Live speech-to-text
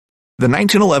The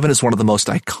 1911 is one of the most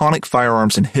iconic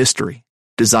firearms in history.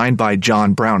 Designed by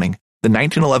John Browning, the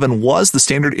 1911 was the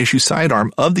standard issue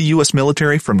sidearm of the U.S.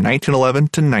 military from 1911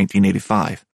 to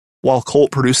 1985. While Colt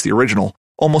produced the original,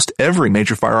 almost every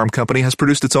major firearm company has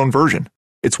produced its own version.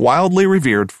 It's wildly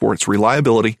revered for its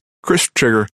reliability, crisp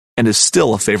trigger, and is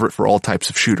still a favorite for all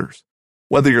types of shooters.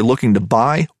 Whether you're looking to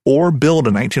buy or build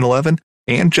a 1911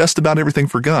 and just about everything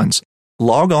for guns,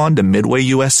 log on to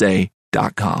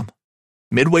MidwayUSA.com.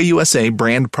 Midway USA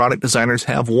brand product designers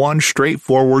have one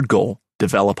straightforward goal: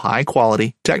 develop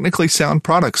high-quality, technically sound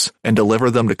products and deliver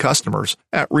them to customers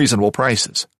at reasonable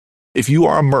prices. If you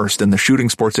are immersed in the shooting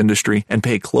sports industry and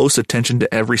pay close attention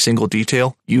to every single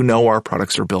detail, you know our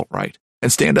products are built right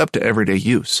and stand up to everyday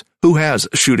use. Who has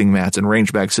shooting mats and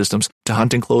range bag systems to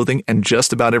hunting clothing and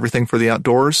just about everything for the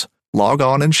outdoors? Log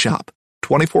on and shop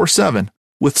 24/7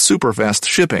 with super fast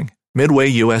shipping.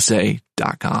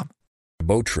 MidwayUSA.com.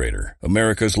 Boat Trader,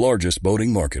 America's largest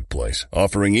boating marketplace,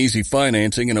 offering easy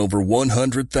financing and over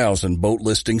 100,000 boat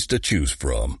listings to choose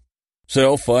from.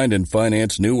 Sell, find, and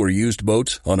finance new or used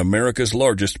boats on America's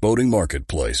largest boating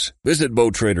marketplace. Visit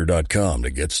BoatTrader.com to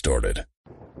get started.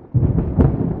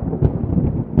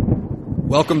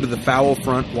 Welcome to the Foul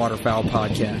Front Waterfowl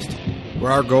Podcast,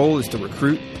 where our goal is to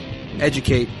recruit,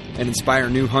 educate, and inspire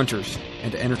new hunters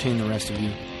and to entertain the rest of you.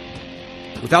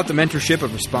 Without the mentorship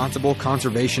of responsible,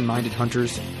 conservation-minded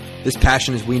hunters, this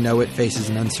passion as we know it faces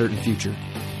an uncertain future.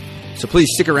 So please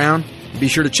stick around and be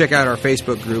sure to check out our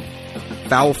Facebook group,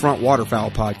 Foul Front Waterfowl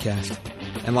Podcast,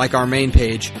 and like our main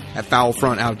page at Foul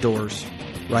Front Outdoors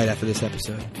right after this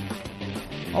episode.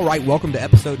 All right, welcome to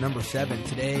episode number 7.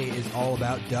 Today is all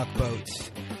about duck boats.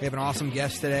 We have an awesome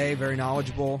guest today, very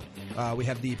knowledgeable. We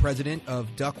have the president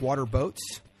of Duck Water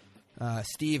Boats,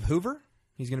 Steve Hoover.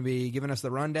 He's going to be giving us the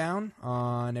rundown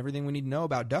on everything we need to know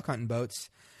about duck hunting boats.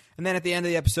 And then at the end of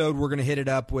the episode, we're going to hit it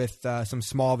up with some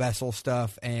small vessel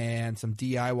stuff and some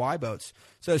DIY boats.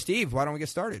 So, Steve, why don't we get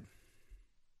started?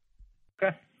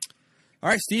 Okay. All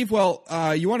right, Steve. Well,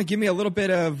 you want to give me a little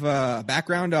bit of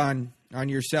background on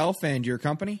yourself and your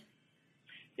company?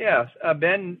 Yeah,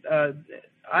 Ben,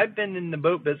 I've been in the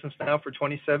boat business now for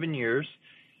 27 years.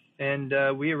 And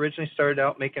we originally started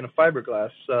out making a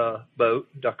fiberglass boat,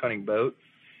 duck hunting boat.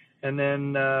 And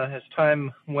then as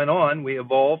time went on, we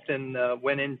evolved and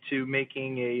went into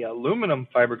making a aluminum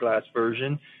fiberglass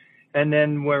version. And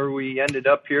then where we ended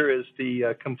up here is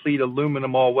the complete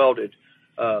aluminum all welded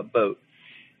boat.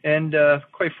 And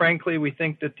quite frankly, we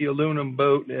think that the aluminum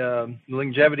boat,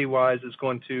 longevity-wise, is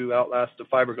going to outlast the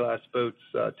fiberglass boats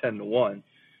 10-1.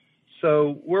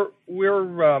 So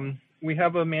we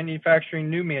have a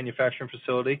new manufacturing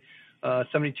facility,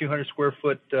 7,200 square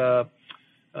foot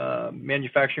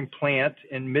manufacturing plant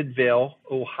in Midvale,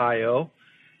 Ohio.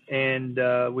 And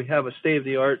we have a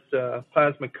state-of-the-art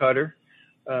plasma cutter.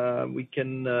 We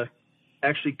can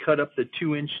actually cut up to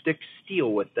 2-inch thick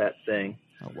steel with that thing.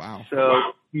 Oh, wow.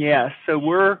 So, yeah, so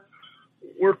we're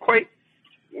quite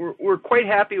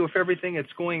happy with everything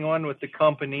that's going on with the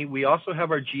company. We also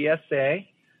have our GSA.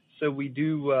 So we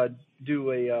do a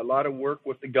lot of work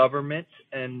with the government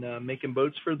and making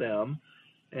boats for them,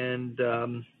 and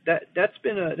that's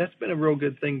been a real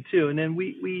good thing too. And then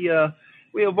we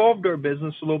evolved our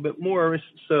business a little bit more,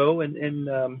 so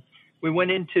and we went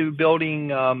into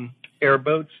building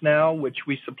airboats now, which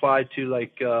we supply to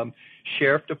like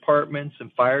sheriff departments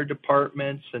and fire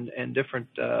departments and different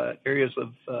areas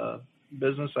of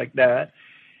business like that.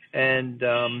 And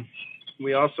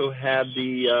we also have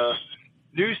the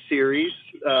new series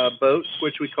boats,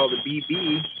 which we call the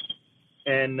BB,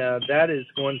 and that is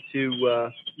going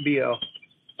to be a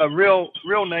real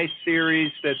nice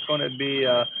series that's going to be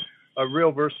a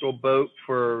real versatile boat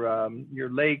for your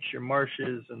lakes, your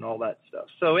marshes, and all that stuff.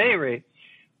 So, at any rate,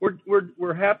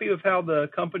 we're happy with how the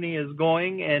company is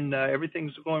going, and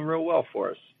everything's going real well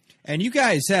for us. And you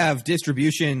guys have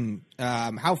distribution.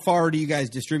 How far do you guys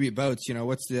distribute boats? You know,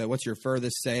 what's your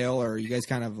furthest sale, or are you guys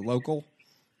kind of local?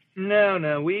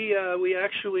 No. We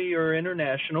actually are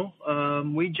international.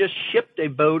 We just shipped a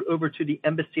boat over to the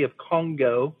Embassy of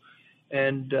Congo,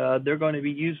 and they're going to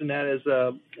be using that as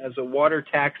a water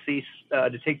taxi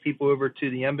to take people over to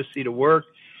the embassy to work,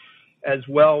 as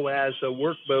well as a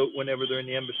work boat whenever they're in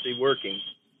the embassy working.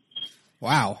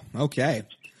 Wow. Okay.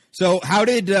 So how'd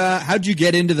you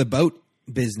get into the boat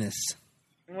business?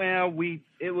 Well,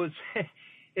 it was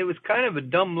kind of a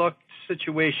dumb luck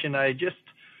situation. I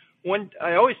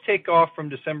always take off from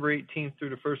December 18th through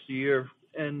the first of the year,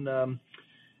 and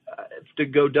to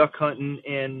go duck hunting.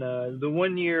 And the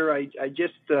one year I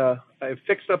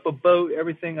fixed up a boat,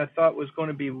 everything I thought was going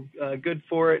to be good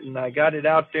for it, and I got it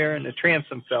out there, and the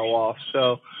transom fell off.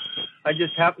 So I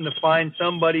just happened to find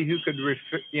somebody who could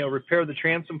repair the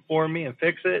transom for me and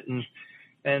fix it, and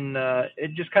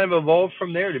it just kind of evolved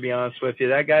from there, to be honest with you.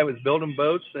 That guy was building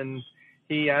boats, and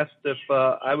he asked if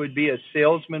I would be a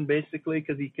salesman, basically,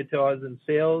 because he could tell I was in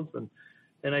sales.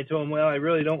 And I told him, well, I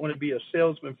really don't want to be a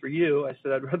salesman for you. I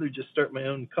said, I'd rather just start my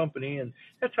own company. And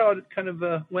that's how it kind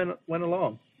of went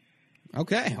along.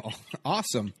 Okay.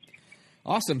 Awesome.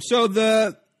 So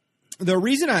the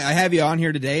reason I have you on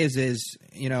here today is,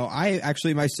 I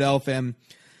actually myself am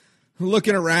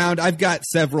looking around. I've got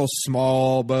several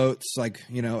small boats, like,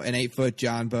 an 8-foot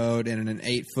John boat and an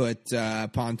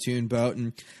 8-foot pontoon boat.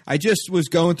 And I just was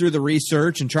going through the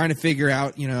research and trying to figure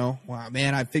out,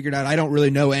 I figured out I don't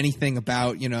really know anything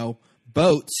about,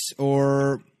 boats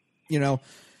or,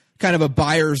 kind of a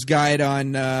buyer's guide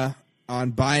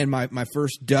on buying my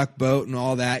first duck boat and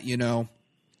all that, and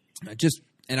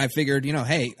I figured,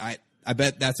 hey, I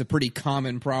bet that's a pretty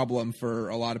common problem for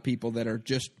a lot of people that are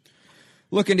just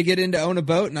looking to get into own a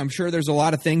boat, and I'm sure there's a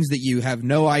lot of things that you have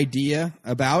no idea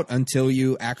about until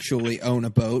you actually own a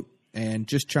boat, and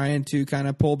just trying to kind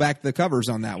of pull back the covers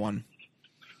on that one.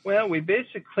 Well,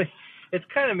 it's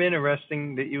kind of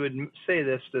interesting that you would say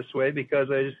this way, because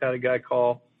I just had a guy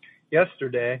call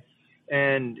yesterday,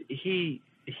 and he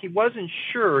wasn't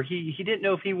sure. He didn't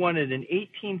know if he wanted an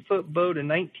 18-foot boat, a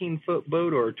 19-foot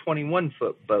boat, or a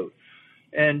 21-foot boat.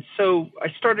 And so I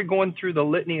started going through the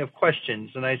litany of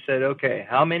questions, and I said, okay,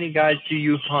 how many guys do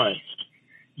you hunt?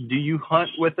 Do you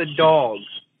hunt with a dog?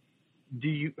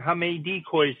 How many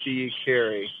decoys do you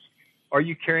carry? Are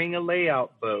you carrying a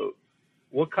layout boat?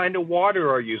 What kind of water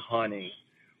are you hunting?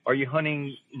 Are you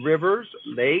hunting rivers,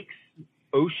 lakes,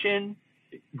 ocean,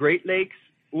 Great Lakes?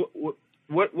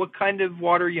 What kind of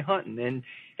water are you hunting? And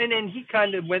then he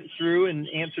kind of went through and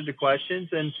answered the questions,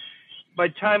 and by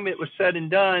the time it was said and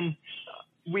done,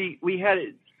 we had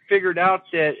it figured out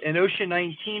that an Ocean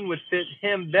 19 would fit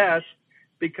him best,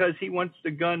 because he wants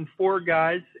to gun 4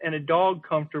 guys and a dog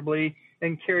comfortably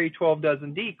and carry 12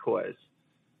 dozen decoys.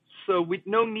 So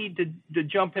no need to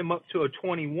jump him up to a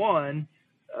 21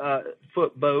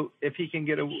 foot boat if he can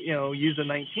get use a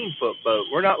 19-foot boat.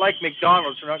 We're not like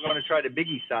McDonald's. We're not going to try to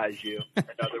biggie size you. In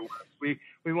other words,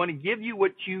 we want to give you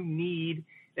what you need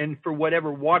and for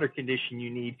whatever water condition you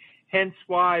need. Hence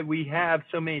why we have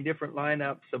so many different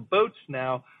lineups of boats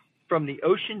now, from the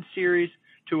Ocean Series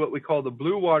to what we call the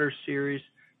Blue Water Series,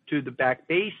 to the Back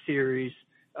Bay Series,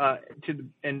 to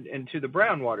the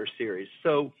Brown Water Series.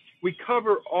 So we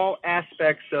cover all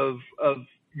aspects of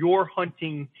your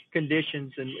hunting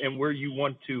conditions and where you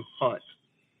want to hunt.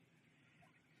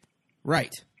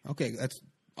 Right. Okay, that's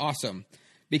awesome.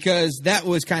 Because that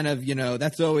was kind of,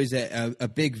 that's always a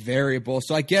big variable.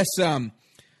 So I guess,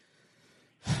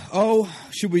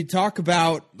 should we talk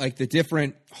about like the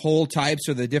different hole types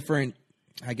or the different,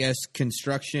 I guess,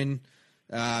 construction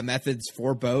methods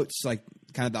for boats, like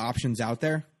kind of the options out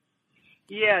there?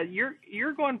 Yeah,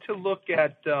 you're going to look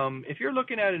at, if you're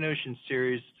looking at an Ocean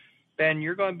Series, Ben,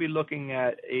 you're going to be looking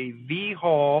at a V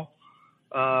hull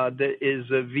that is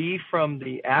a V from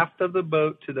the aft of the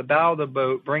boat to the bow of the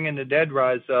boat, bringing the dead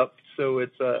rise up, so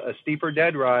it's a steeper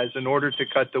dead rise in order to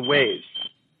cut the waves.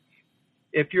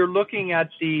 If you're looking at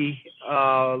the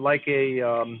like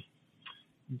a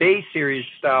Bay Series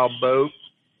style boat,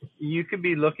 you could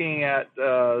be looking at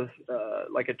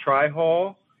like a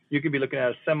tri-hull. You could be looking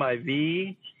at a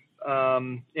semi-V,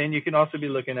 and you can also be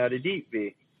looking at a deep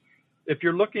V. If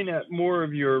you're looking at more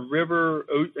of your river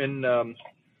and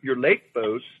your lake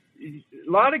boats, a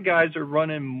lot of guys are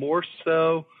running more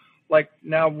so, like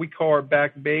now we call our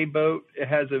Back Bay boat. It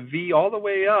has a V all the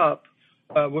way up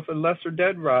with a lesser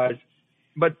dead rise,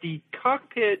 but the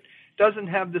cockpit doesn't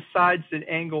have the sides that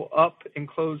angle up and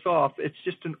close off. It's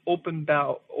just an open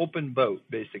boat,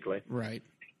 basically. Right.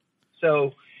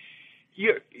 So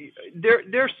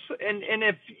there's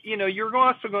if you're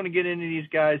also going to get into these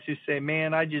guys who say,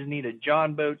 man, I just need a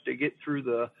John boat to get through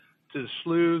to the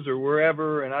sloughs or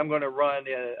wherever, and I'm going to run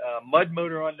a mud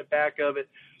motor on the back of it.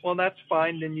 Well, that's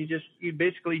fine. Then you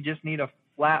basically just need a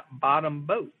flat bottom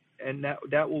boat, and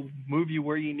that will move you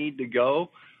where you need to go.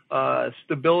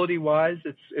 Stability wise,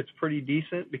 it's pretty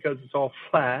decent because it's all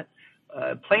flat.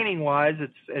 Planing wise,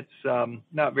 it's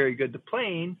not very good to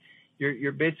plane.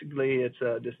 You're basically it's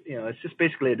just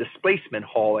basically a displacement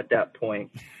hull at that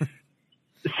point.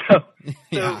 So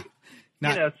yeah,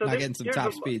 not so getting some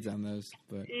top speeds on those,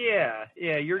 but yeah,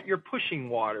 you're pushing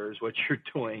water is what you're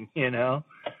doing,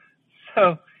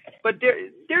 So but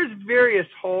there's various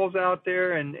hulls out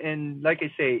there, and like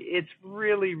I say, it's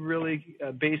really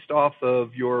based off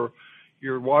of your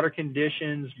water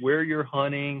conditions, where you're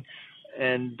hunting,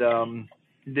 and the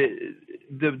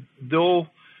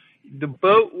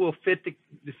boat will fit the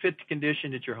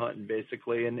condition that you're hunting,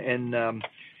 basically,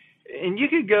 and you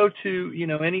could go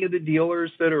to, any of the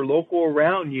dealers that are local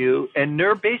around you, and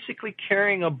they're basically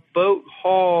carrying a boat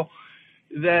haul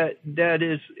that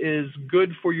is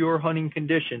good for your hunting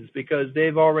conditions, because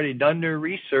they've already done their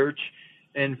research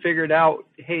and figured out,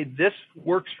 hey, this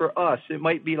works for us. It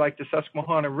might be like the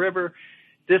Susquehanna River.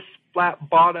 This flat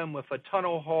bottom with a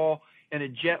tunnel hull and a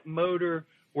jet motor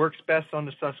works best on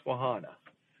the Susquehanna.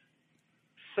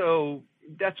 So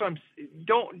that's what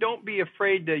don't be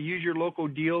afraid to use your local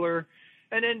dealer,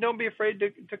 and then don't be afraid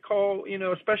to call,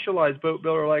 a specialized boat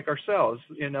builder like ourselves,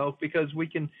 because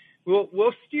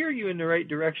we'll steer you in the right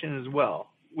direction as well.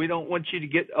 We don't want you to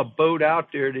get a boat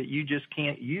out there that you just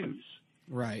can't use.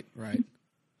 Right.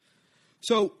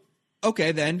 So,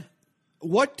 okay, then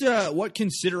what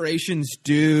considerations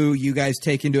do you guys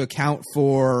take into account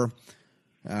for,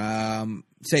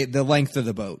 say, the length of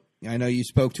the boat? I know you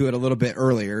spoke to it a little bit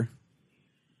earlier.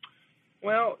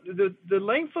 Well, the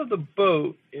length of the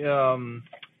boat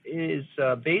is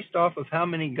based off of how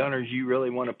many gunners you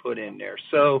really want to put in there.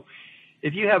 So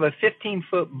if you have a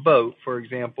 15-foot boat, for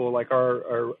example, like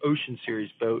our Ocean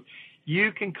Series boat,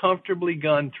 you can comfortably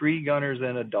gun 3 gunners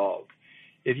and a dog.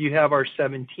 If you have our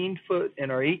 17-foot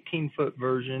and our 18-foot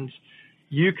versions,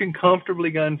 you can comfortably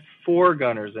gun 4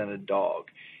 gunners and a dog.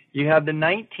 You have the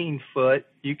 19-foot,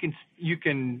 you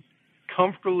can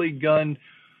comfortably gun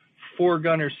 4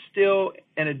 gunners still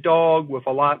and a dog with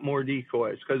a lot more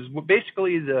decoys, because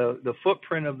basically the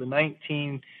footprint of the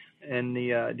 19 and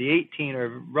the 18 are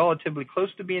relatively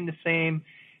close to being the same,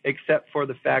 except for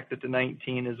the fact that the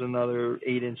 19 is another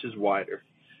 8 inches wider.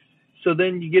 So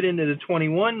then you get into the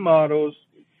 21 models,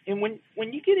 and when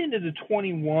you get into the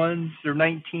 21s, their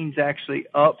 19's actually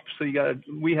up. So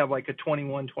we have like a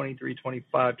 21, 23,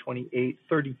 25, 28,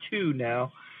 32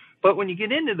 now. But when you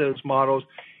get into those models,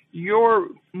 you're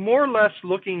more or less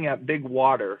looking at big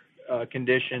water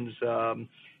conditions,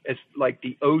 as like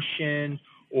the ocean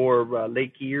or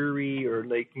Lake Erie or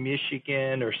Lake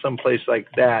Michigan or someplace like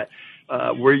that,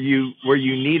 where you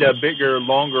need a bigger,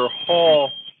 longer hull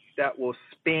that will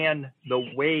span the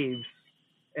waves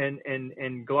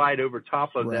and glide over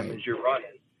top of them as you're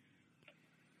running.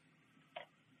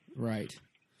 Right.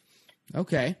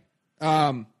 Okay.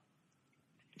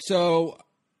 So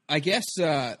I guess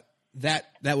that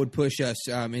would push us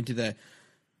into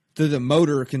the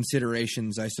motor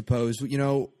considerations, I suppose.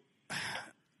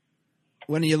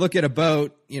 When you look at a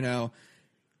boat,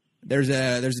 there's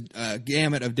a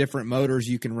gamut of different motors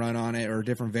you can run on it, or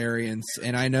different variants.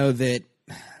 And I know that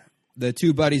the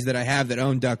 2 buddies that I have that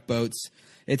own duck boats,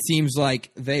 it seems like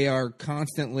they are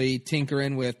constantly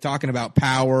tinkering with talking about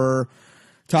power,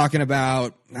 talking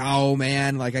about, oh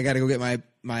man, like I got to go get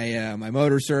my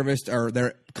motor serviced, or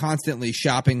they're constantly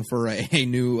shopping for a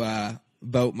new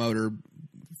boat motor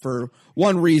for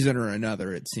one reason or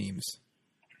another, it seems.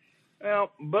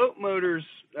 Well, boat motors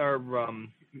are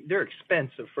they're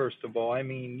expensive, first of all. I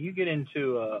mean, you get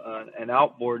into an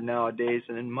outboard nowadays,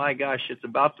 and my gosh, it's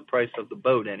about the price of the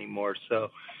boat anymore.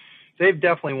 So they've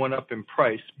definitely went up in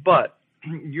price. But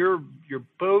your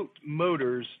boat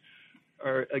motors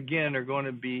are going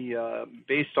to be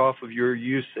based off of your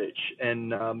usage.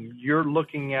 And you're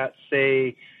looking at,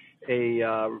 say,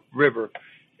 a river.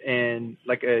 And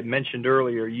like I mentioned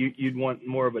earlier, you'd want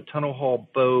more of a tunnel hull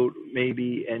boat,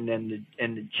 maybe, and then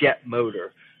the jet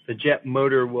motor. The jet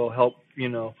motor will help,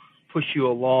 push you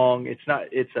along. It's not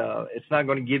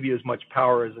going to give you as much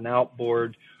power as an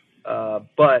outboard,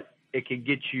 but it can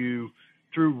get you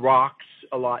through rocks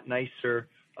a lot nicer,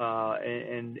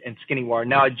 and skinny water.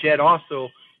 Now, a jet also,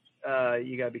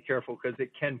 you got to be careful, because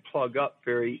it can plug up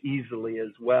very easily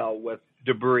as well with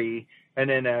debris, and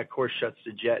then of course shuts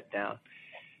the jet down.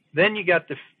 Then you got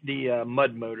the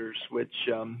mud motors, which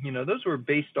those were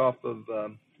based off of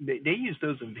they used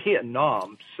those in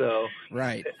Vietnam. So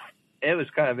right, it was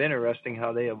kind of interesting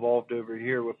how they evolved over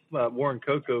here, with Warren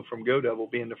Coco from Go Devil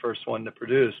being the first one to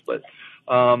produce. But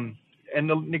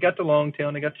they got the long tail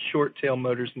and they got the short tail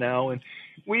motors now, and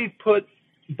we put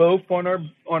both on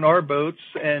our boats,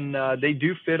 and they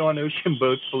do fit on ocean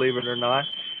boats, believe it or not.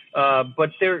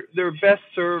 But they're best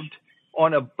served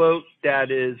on a boat that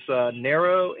is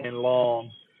narrow and long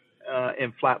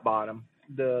and flat bottom.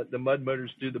 The mud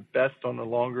motors do the best on a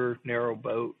longer, narrow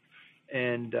boat,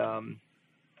 and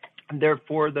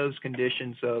therefore those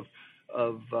conditions of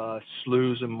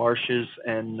sloughs and marshes,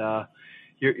 and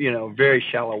very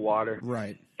shallow water.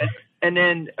 Right. And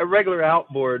then a regular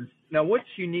outboard. Now,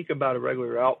 what's unique about a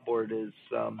regular outboard is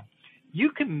you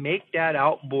can make that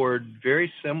outboard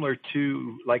very similar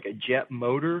to like a jet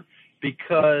motor,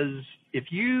 because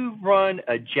if you run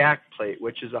a jack plate,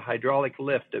 which is a hydraulic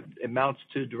lift, it mounts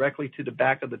directly to the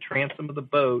back of the transom of the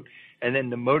boat, and then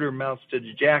the motor mounts to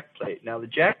the jack plate. Now, the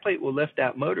jack plate will lift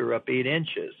that motor up 8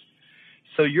 inches.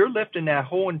 So you're lifting that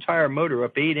whole entire motor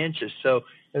up 8 inches. So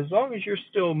as long as you're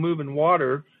still moving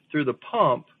water through the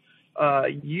pump,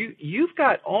 you've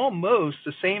got almost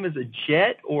the same as a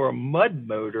jet or a mud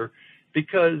motor,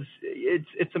 because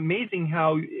it's amazing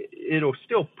how it'll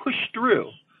still push through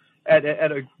at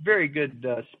a very good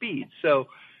speed. So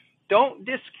don't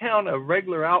discount a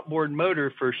regular outboard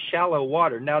motor for shallow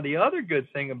water. Now, the other good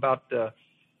thing about the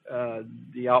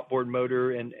outboard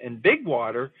motor and big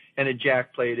water and a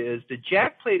jack plate is the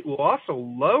jack plate will also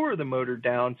lower the motor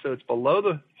down so it's below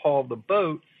the hull of the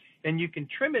boat, and you can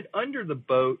trim it under the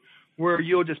boat where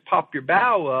you'll just pop your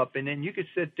bow up, and then you could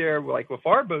sit there, like with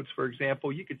our boats, for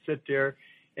example, you could sit there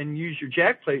and use your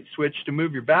jack plate switch to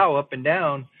move your bow up and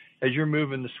down as you're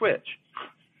moving the switch.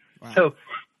 Wow. So,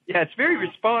 yeah, it's very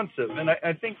responsive, and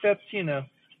I think that's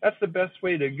the best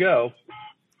way to go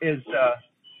is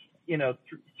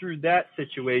through that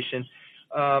situation.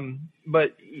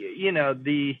 But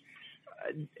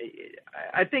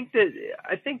I think that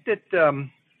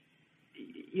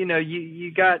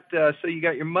you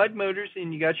got your mud motors,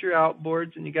 and you got your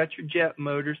outboards, and you got your jet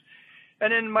motors,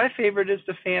 and then my favorite is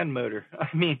the fan motor. I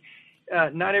mean,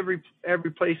 not every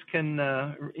place can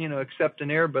accept an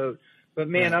airboat, but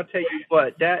man, I'll tell you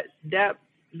what, that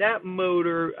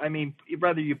motor, I mean,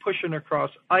 whether you're pushing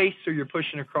across ice or you're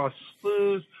pushing across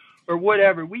sloughs or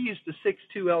whatever, we use the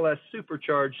 6.2 LS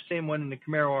supercharged, same one in the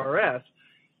Camaro RS.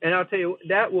 And I'll tell you,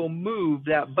 that will move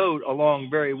that boat along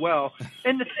very well.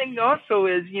 And the thing also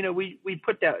is, we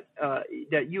put that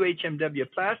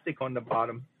UHMW plastic on the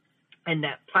bottom, and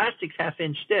that plastic's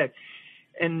half-inch thick.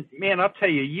 And, man, I'll tell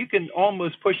you, you can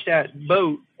almost push that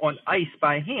boat on ice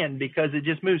by hand because it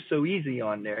just moves so easy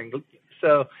on there. And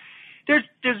so there's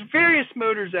various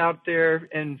motors out there,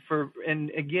 and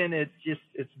again, it's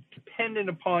dependent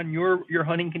upon your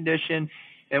hunting condition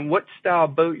and what style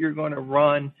boat you're going to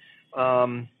run.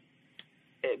 And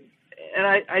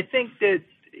I think that,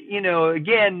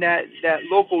 again, that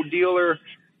local dealer,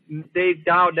 they've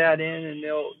dialed that in, and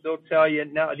they'll tell you.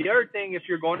 Now, the other thing, if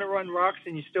you're going to run rocks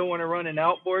and you still want to run an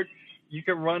outboard, you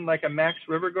can run like a Max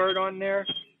River Guard on there,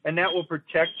 and that will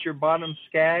protect your bottom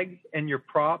skag and your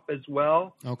prop as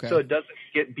well. Okay. So it doesn't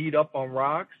get beat up on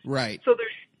rocks. Right. So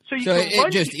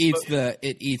it just eats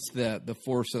the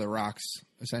force of the rocks,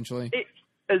 essentially.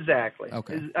 Exactly.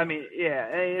 Okay. I mean, yeah,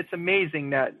 it's amazing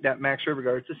that Max River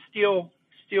Guard. It's a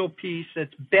steel piece.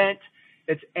 It's bent.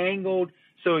 It's angled.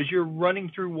 So as you're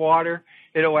running through water,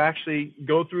 it'll actually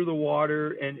go through the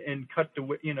water and cut the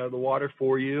water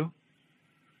for you.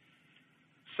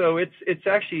 So it's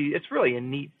really a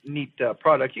neat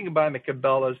product. You can buy them at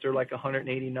Cabela's. They're like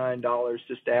 $189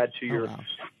 just to add to your. Wow.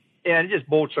 And it just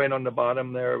bolts right on the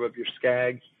bottom there of your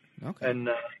skag. Okay. And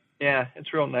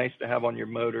it's real nice to have on your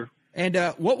motor. And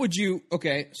what would you?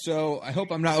 Okay, so I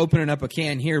hope I'm not opening up a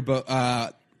can here, but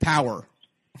power.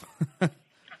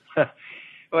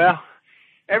 Well,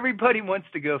 everybody wants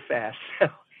to go fast. So,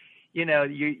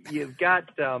 you've got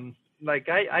like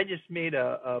I just made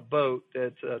a boat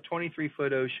that's a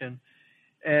 23-foot ocean,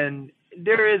 and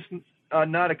there is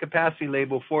not a capacity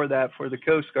label for that for the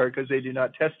Coast Guard because they do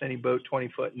not test any boat 20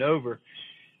 foot and over.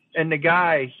 And the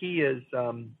guy, he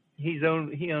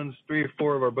owns 3 or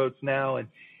 4 of our boats now,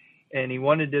 and he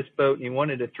wanted this boat, and he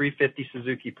wanted a 350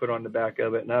 Suzuki put on the back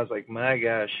of it. And I was like, my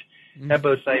gosh, that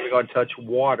boat's not even going to touch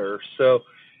water. So,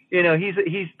 he's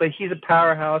a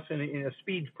powerhouse and a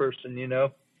speed person,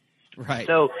 Right.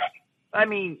 So, I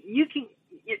mean,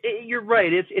 you're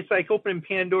right. It's like opening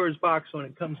Pandora's box when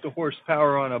it comes to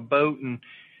horsepower on a boat and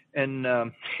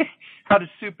how to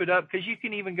soup it up. Because you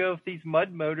can even go with these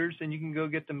mud motors, and you can go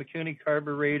get the Mikuni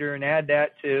carburetor and add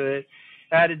that to it.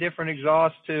 Add a different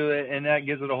exhaust to it, and that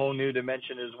gives it a whole new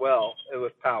dimension as well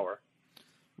with power.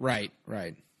 Right.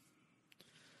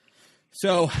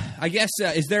 So I guess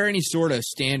is there any sort of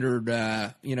standard,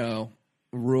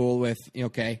 rule with you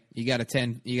got a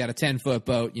 10-foot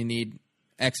boat, you need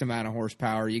X amount of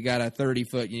horsepower. You got a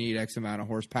 30-foot, you need X amount of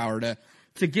horsepower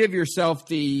to give yourself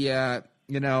the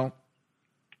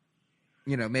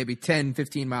maybe 10,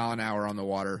 15 mile an hour on the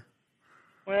water.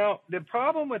 Well, the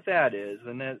problem with that is,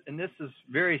 and this is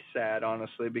very sad,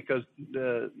 honestly, because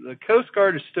the Coast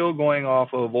Guard is still going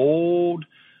off of old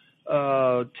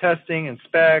testing and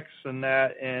specs and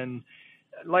that, and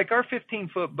like our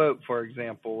 15-foot boat, for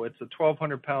example, it's a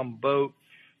 1,200-pound boat.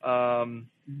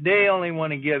 They only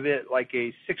want to give it like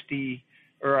a 50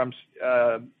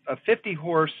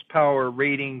 horsepower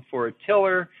rating for a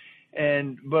tiller.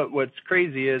 But what's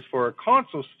crazy is for a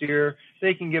console steer,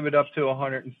 they can give it up to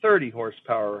 130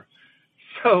 horsepower.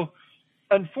 So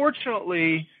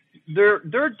unfortunately,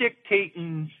 they're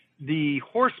dictating the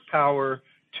horsepower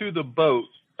to the boat.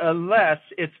 Unless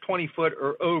it's 20 foot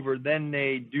or over, then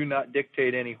they do not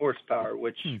dictate any horsepower,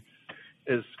 which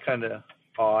is kind of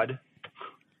odd.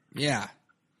 Yeah.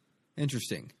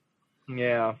 Interesting.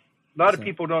 Yeah. A lot of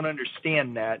people don't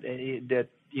understand that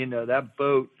that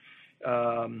boat,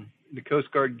 the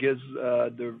Coast Guard gives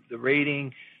the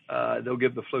rating, they'll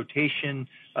give the flotation,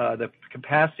 the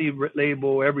capacity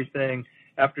label, everything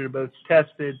after the boat's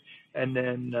tested, and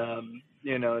then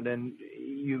then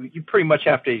you pretty much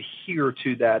have to adhere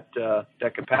to that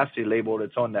capacity label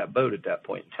that's on that boat at that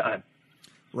point in time.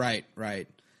 Right.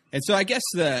 And so I guess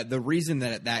the reason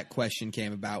that question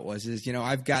came about is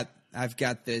I've got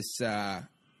this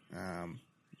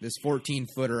this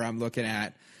 14-footer I'm looking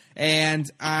at, and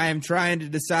I'm trying to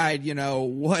decide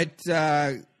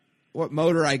what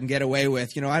motor I can get away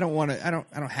with. I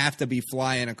don't have to be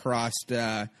flying across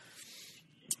the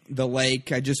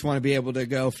lake. I just want to be able to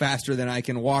go faster than I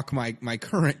can walk my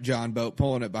current John boat,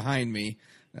 pulling it behind me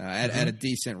at a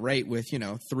decent rate with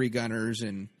 3 gunners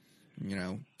and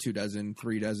 2 dozen,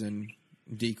 3 dozen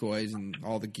decoys and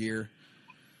all the gear.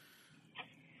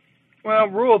 Well,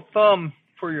 rule of thumb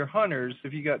for your hunters,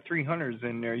 if you got 3 hunters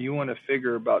in there, you want to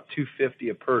figure about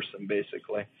 $250 a person,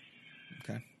 basically.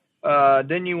 Okay.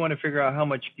 Then you want to figure out how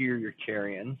much gear you're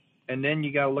carrying, and then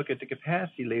you got to look at the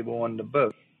capacity label on the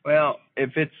boat. Well,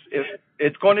 if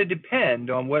it's going to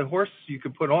depend on what horse you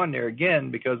could put on there,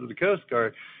 again, because of the Coast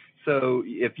Guard. So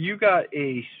if you got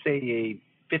a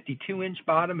 52-inch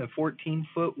bottom and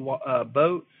 14-foot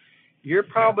boat, they're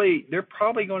probably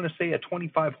going to say a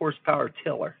 25 horsepower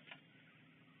tiller,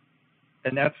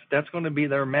 and that's going to be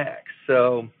their max.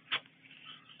 So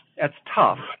that's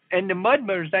tough. And the mud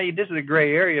motors, now this is a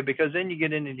gray area, because then you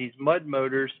get into these mud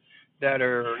motors that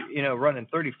are running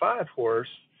 35 horse.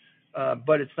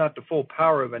 But it's not the full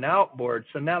power of an outboard.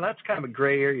 So now that's kind of a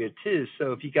gray area too.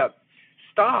 So if you got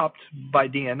stopped by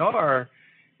DNR,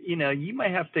 you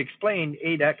might have to explain,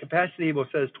 hey, that capacity label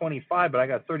says 25, but I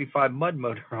got 35 mud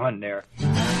motor on there.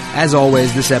 As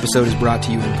always, this episode is brought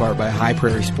to you in part by High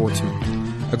Prairie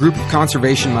Sportsman, a group of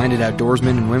conservation-minded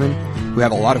outdoorsmen and women who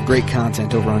have a lot of great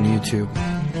content over on YouTube.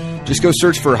 Just go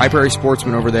search for High Prairie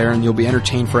Sportsman over there and you'll be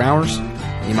entertained for hours,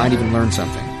 and you might even learn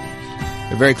something.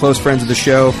 They're very close friends of the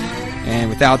show, and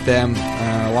without them,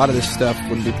 a lot of this stuff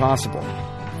wouldn't be possible.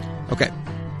 Okay,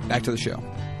 back to the show.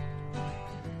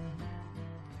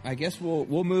 I guess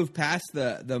we'll move past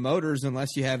the motors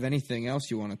unless you have anything else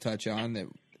you want to touch on that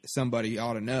somebody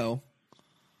ought to know.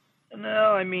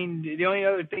 No, I mean, the only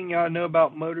other thing you ought to know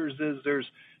about motors is there's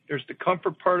the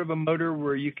comfort part of a motor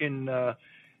where you can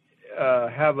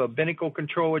have a binnacle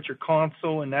control at your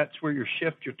console, and that's where your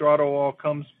shift, your throttle all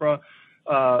comes from.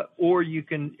 Or you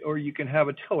can have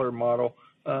a tiller model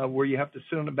where you have to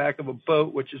sit on the back of a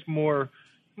boat, which is more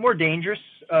dangerous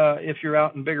if you're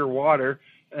out in bigger water,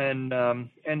 and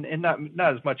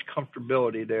not as much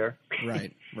comfortability there.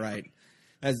 Right.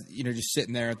 As just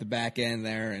sitting there at the back end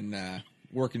there and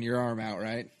working your arm out,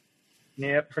 right?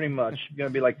 Yeah, pretty much. You're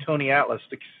gonna be like Tony Atlas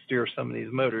to steer some of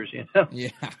these motors,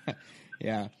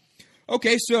 Yeah.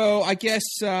 Okay, so I guess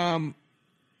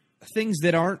things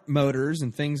that aren't motors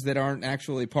and things that aren't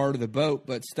actually part of the boat,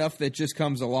 but stuff that just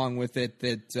comes along with it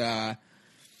that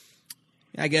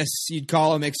I guess you'd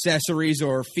call them accessories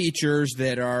or features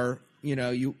that are,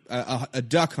 a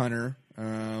duck hunter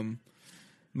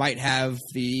might have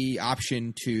the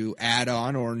option to add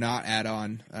on or not add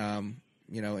on,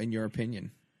 in your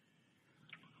opinion.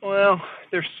 Well,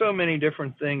 there's so many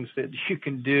different things that you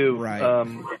can do. Right.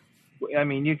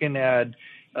 You can add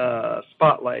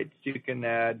spotlights. You can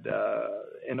add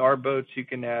in our boats. You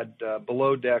can add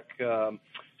below deck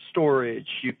storage.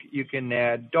 You can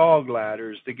add dog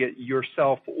ladders to get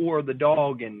yourself or the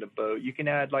dog in the boat. You can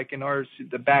add, like in ours,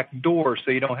 the back door, so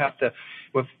you don't have to,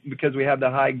 because we have the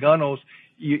high gunnels.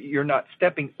 You're not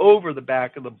stepping over the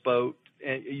back of the boat.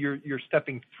 And you're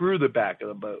stepping through the back of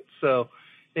the boat. So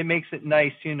it makes it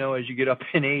nice, as you get up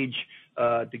in age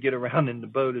to get around in the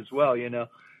boat as well.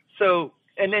 So.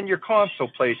 And then your console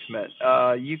placement.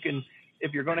 You can,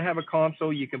 if you're going to have a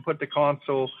console, you can put the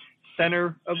console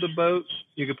center of the boat.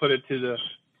 You can put it to the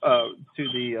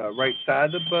right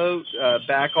side of the boat,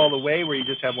 back all the way, where you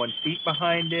just have one seat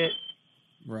behind it.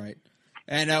 Right.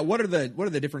 And what are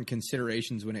the different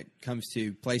considerations when it comes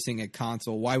to placing a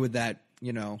console? Why would that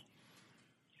If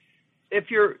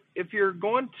you're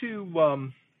going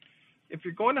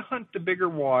to hunt the bigger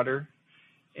water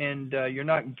and you're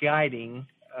not guiding,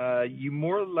 you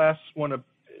more or less want to.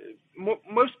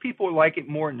 Most people like it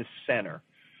more in the center.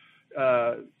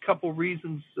 Couple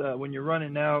reasons: when you're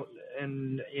running out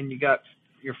and you got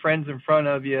your friends in front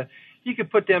of you, you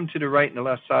could put them to the right and the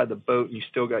left side of the boat, and you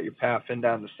still got your path in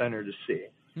down the center to see.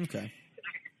 Okay.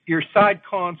 Your side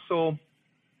console,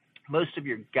 most of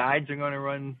your guides are going to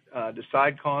run the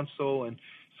side console, and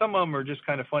some of them are just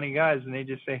kind of funny guys, and they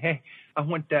just say, "Hey, I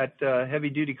want that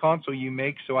heavy-duty console you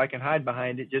make so I can hide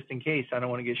behind it just in case. I don't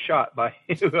want to get shot by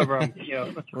whoever I'm,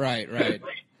 Right.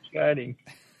 guiding."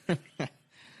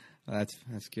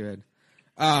 That's good.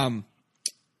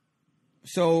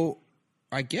 So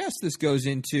I guess this goes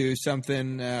into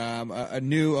something a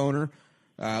new owner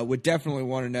would definitely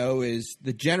want to know is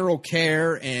the general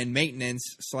care and maintenance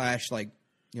 /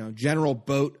 general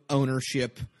boat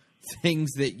ownership,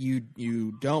 things that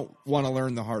you don't want to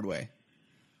learn the hard way.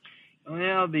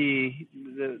 Well, the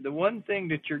one thing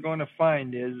that you're going to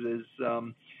find is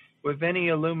with any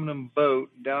aluminum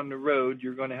boat down the road,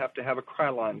 you're going to have a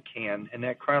Krylon can, and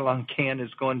that Krylon can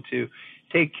is going to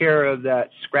take care of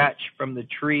that scratch from the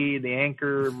tree, the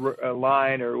anchor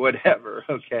line, or whatever.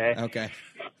 Okay. Okay.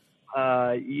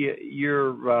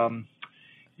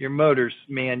 Your motors,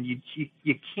 man, you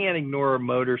can't ignore a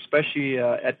motor, especially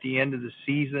at the end of the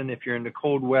season. If you're in the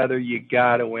cold weather, you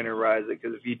gotta winterize it,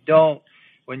 because if you don't,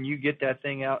 when you get that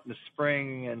thing out in the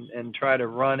spring and try to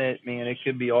run it, man, it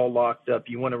could be all locked up.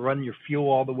 You want to run your fuel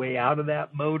all the way out of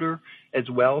that motor as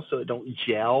well, so it don't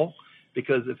gel,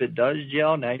 because if it does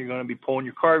gel, now you're going to be pulling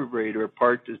your carburetor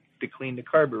apart to clean the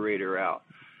carburetor out.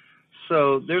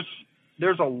 So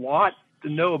there's a lot to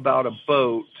know about a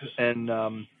boat and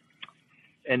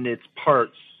its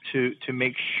parts to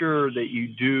make sure that you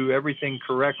do everything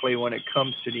correctly when it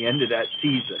comes to the end of that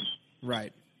season.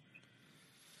 Right.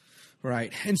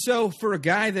 And so for a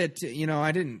guy that,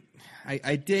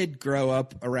 I did grow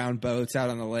up around boats out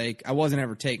on the lake. I wasn't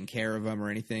ever taking care of them or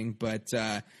anything, but,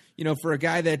 for a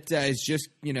guy that is just,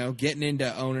 getting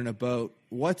into owning a boat,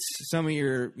 what's some of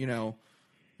your,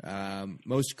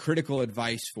 most critical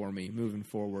advice for me moving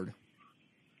forward?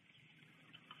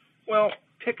 Well,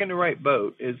 picking the right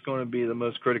boat is going to be the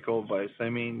most critical advice. I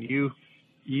mean, you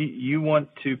want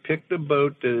to pick the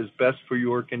boat that is best for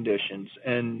your conditions,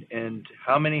 and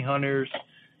how many hunters,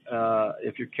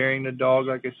 if you're carrying the dog,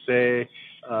 like I say,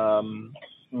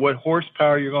 what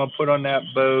horsepower you're going to put on that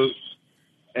boat,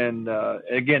 and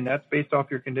again, that's based off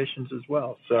your conditions as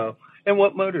well. So, and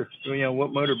what motor, you're going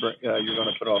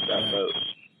to put off that boat.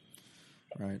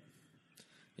 Right.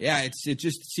 Yeah, it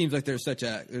just seems like there's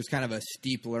kind of a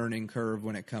steep learning curve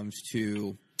when it comes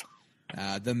to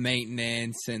the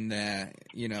maintenance and the,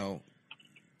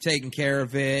 taking care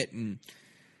of it, and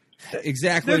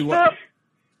exactly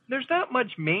there's not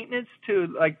much maintenance to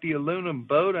like the aluminum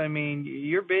boat. I mean,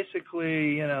 you're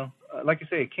basically, like I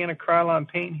say, a can of Krylon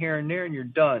paint here and there, and you're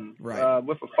done. Right.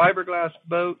 With a fiberglass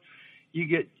boat, you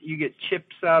get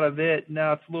chips out of it.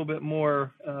 Now it's a little bit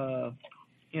more, a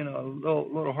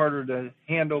little harder to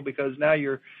handle, because now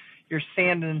you're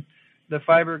sanding the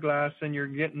fiberglass, and you're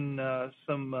getting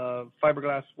some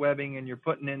fiberglass webbing, and you're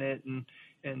putting in it, and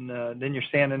then you're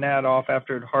sanding that off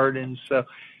after it hardens. So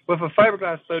with a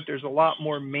fiberglass boat, there's a lot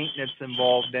more maintenance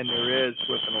involved than there is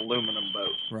with an aluminum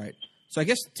boat. Right. So I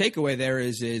guess the takeaway there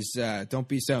is don't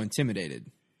be so intimidated.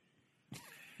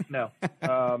 No,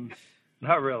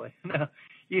 not really. No,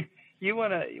 you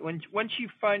want to, once you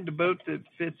find a boat that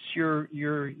fits your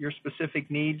specific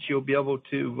needs, you'll be able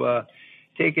to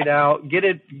take it out, get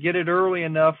it early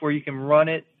enough where you can run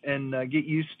it and get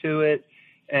used to it,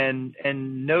 and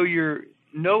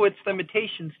know its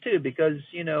limitations too, because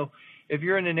if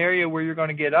you're in an area where you're going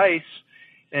to get ice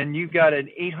and you've got an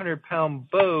 800-pound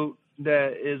boat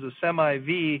that is a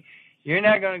semi-V, you're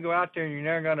not going to go out there and you're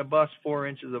not going to bust 4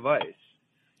 inches of ice.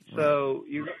 So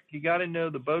you got to know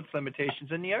the boat's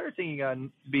limitations. And the other thing you got to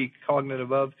be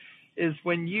cognitive of is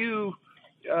when you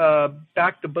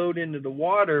back the boat into the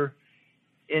water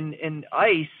in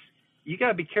ice, you got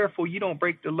to be careful you don't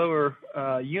break the lower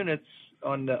units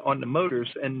on the motors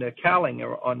and the cowling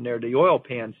on there, the oil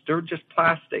pans. They're just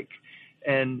plastic,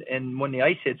 and when the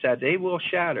ice hits that, they will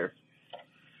shatter.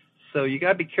 So you got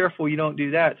to be careful you don't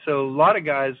do that. So a lot of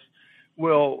guys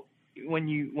will, when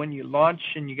you launch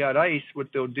and you got ice, what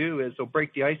they'll do is they'll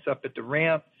break the ice up at the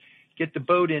ramp, get the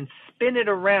boat in, spin it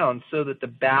around so that the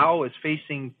bow is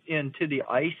facing into the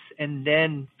ice, and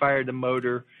then fire the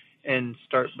motor and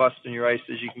start busting your ice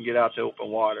as you can get out to open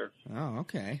water. Oh,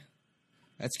 okay.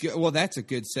 That's good. Well, that's a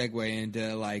good segue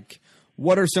into,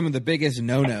 what are some of the biggest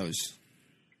no-nos?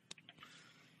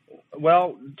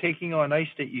 Well, taking on ice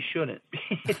that you shouldn't.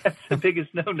 That's the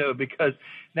biggest no-no, because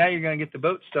now you're going to get the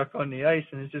boat stuck on the ice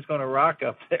and it's just going to rock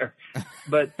up there.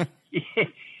 But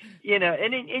you know,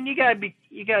 and you got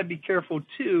to be careful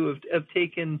too of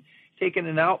taking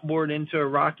an outboard into a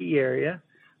rocky area.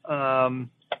 You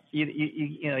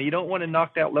know, you don't want to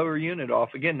knock that lower unit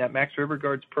off. Again, that Max River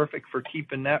Guard's perfect for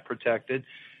keeping that protected.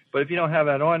 But if you don't have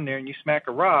that on there and you smack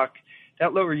a rock,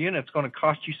 that lower unit's going to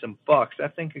cost you some bucks.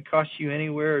 That thing could cost you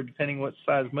anywhere, depending what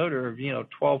size motor, you know,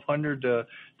 $1,200 to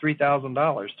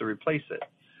 $3,000 to replace it,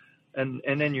 and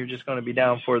then you're just going to be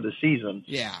down for the season.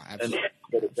 Yeah, absolutely. And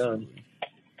get it done.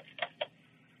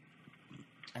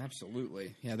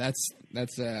 Absolutely. Yeah, that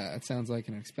sounds like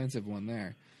an expensive one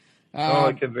there.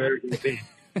 It could very be.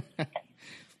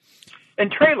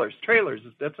 And trailers.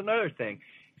 That's another thing.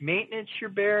 Maintenance your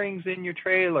bearings in your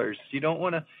trailers. You don't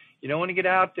want to get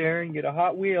out there and get a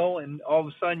hot wheel and all of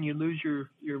a sudden you lose your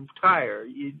tire.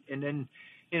 And then,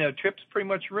 you know, trip's pretty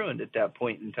much ruined at that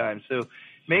point in time. So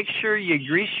make sure you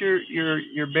grease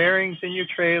your bearings in your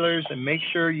trailers, and make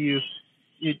sure you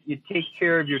take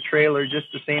care of your trailer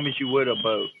just the same as you would a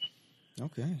boat.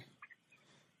 Okay.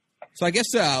 So I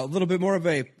guess a little bit more of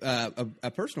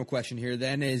a personal question here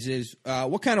then is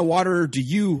what kind of water do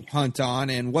you hunt on,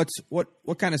 and what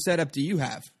kind of setup do you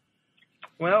have?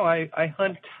 Well, I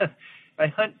hunt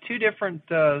two different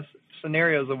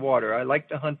scenarios of water. I like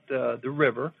to hunt the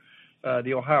river,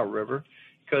 the Ohio River,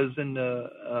 because in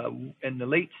the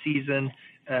late season,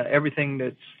 everything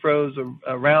that's froze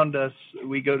around us,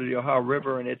 we go to the Ohio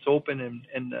River and it's open,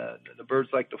 and the birds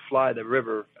like to fly the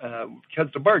river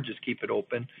because the barges keep it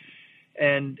open.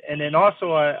 And then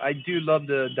also I do love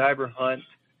the diver hunt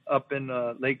up in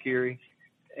Lake Erie,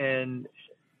 and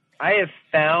I have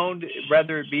found,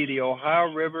 whether it be the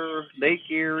Ohio River, Lake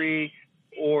Erie,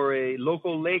 or a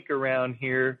local lake around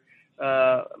here,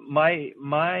 my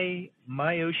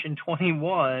Ocean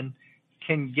 21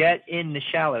 can get in the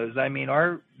shallows. I mean,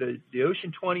 the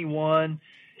Ocean 21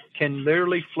 can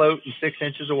literally float in 6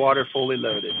 inches of water fully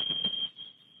loaded.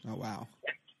 Oh, wow.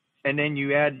 And then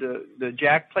you add the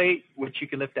jack plate, which you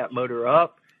can lift that motor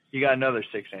up, you got another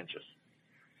 6 inches.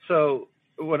 So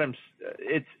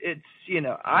it's you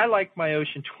know, I like my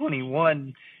Ocean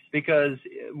 21 because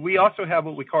we also have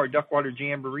what we call our Duckwater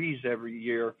Jamborees every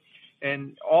year.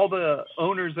 And all the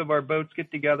owners of our boats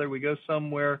get together, we go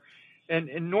somewhere, and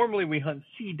normally we hunt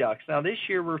sea ducks. Now this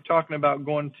year we're talking about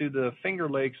going to the Finger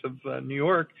Lakes of New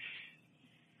York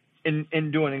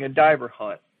and doing a diver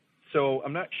hunt. So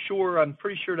I'm not sure. I'm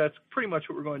pretty sure that's pretty much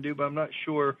what we're going to do, but I'm not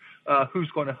sure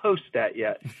who's going to host that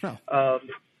yet.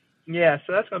 Yeah,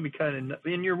 so that's going to be kind of,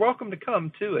 and you're welcome to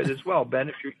come to it as well,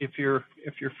 Ben, if you're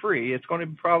free. It's going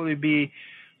to probably be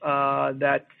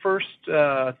that first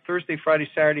Thursday, Friday,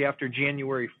 Saturday after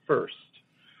January 1st.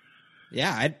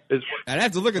 Yeah, I'd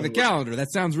have to look at the calendar.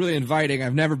 That sounds really inviting.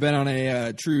 I've never been on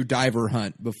a true diver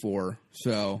hunt before,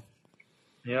 so.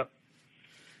 Yep.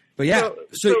 But yeah,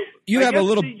 so you have a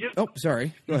little.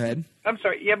 Sorry. Go ahead. I'm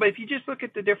sorry. Yeah, but if you just look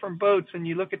at the different boats and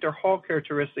you look at their hull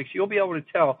characteristics, you'll be able to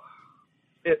tell,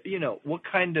 you know, what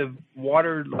kind of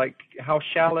water, like how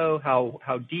shallow,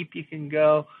 how deep you can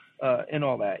go, and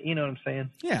all that. You know what I'm saying?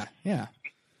 Yeah, yeah.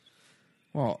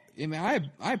 Well, I mean,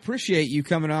 I appreciate you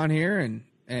coming on here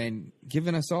and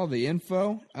giving us all the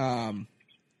info. And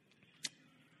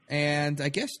I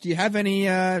guess, do you have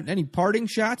any parting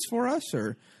shots for us,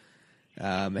 or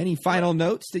any final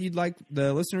notes that you'd like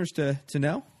the listeners to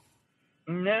know?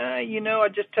 Nah, you know, I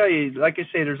just tell you, like I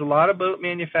say, there's a lot of boat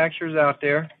manufacturers out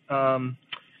there.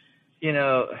 You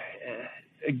know,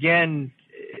 again,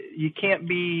 you can't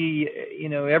be, you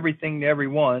know, everything to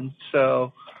everyone.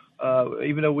 So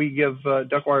even though we give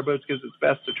Duckwire Boats gives its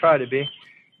best to try to be,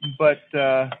 but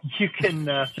you can,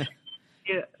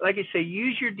 yeah, like I say,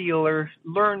 use your dealer,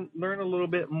 learn a little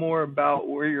bit more about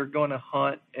where you're going to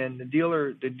hunt, and the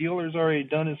dealer's already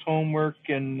done his homework,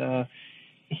 and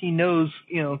he knows,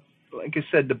 you know, like I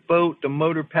said, the boat, the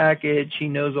motor package, he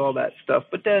knows all that stuff.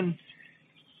 But then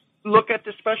look at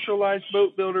the specialized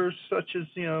boat builders such as,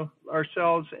 you know,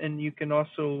 ourselves, and you can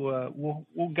also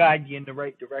we'll guide you in the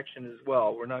right direction as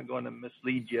well. We're not going to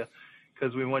mislead you,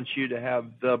 because we want you to have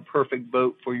the perfect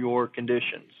boat for your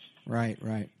conditions. Right.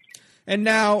 And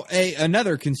now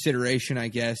another consideration, I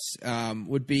guess,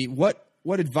 would be what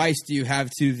advice do you have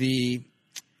to the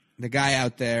guy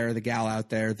out there, the gal out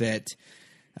there that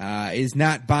is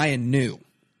not buying new?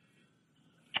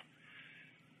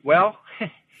 Well,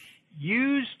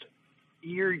 used,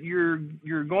 you're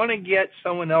going to get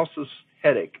someone else's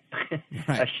headache.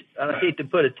 Right. I hate to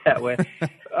put it that way,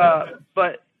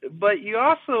 but you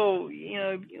also, you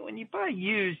know, when you buy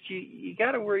used, you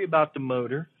got to worry about the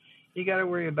motor. You got to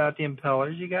worry about the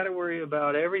impellers. You got to worry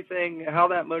about everything, how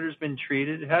that motor's been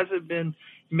treated. Has it been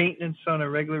maintenance on a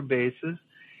regular basis?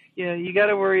 You know, you got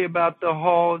to worry about the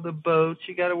hull of the boats.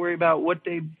 You got to worry about what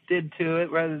they did to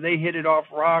it, whether they hit it off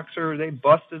rocks or they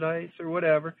busted ice or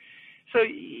whatever. So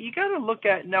you got to look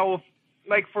at now, if,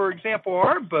 like for example,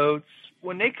 our boats,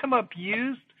 when they come up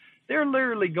used, they're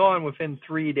literally gone within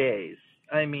 3 days.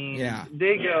 I mean,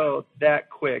 They go that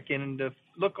quick. And to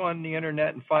look on the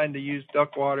internet and find the used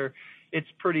duck water, it's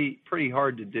pretty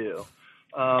hard to do.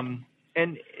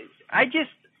 And I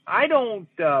don't,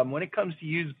 when it comes to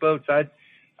used boats,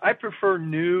 I prefer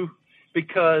new,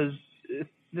 because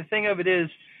the thing of it is,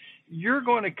 you're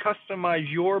going to customize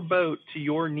your boat to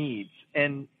your needs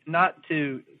and not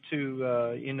to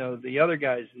the other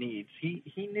guy's needs.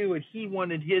 He knew what he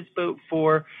wanted his boat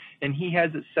for, and he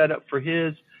has it set up for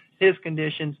his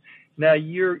conditions. Now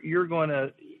you're going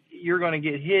to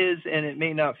get his, and it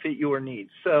may not fit your needs.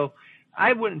 So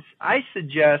I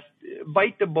suggest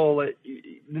bite the bullet.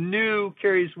 The new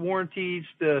carries warranties.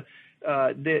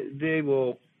 They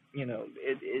will.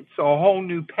 It's a whole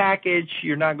new package.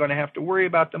 You're not going to have to worry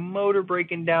about the motor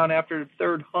breaking down after the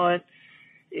third hunt.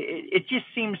 It just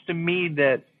seems to me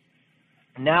that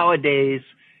nowadays,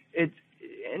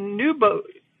 new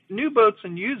boats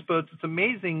and used boats, it's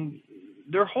amazing.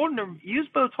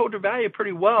 Used boats hold their value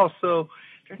pretty well, so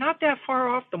they're not that far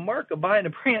off the mark of buying a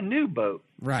brand new boat.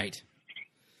 Right.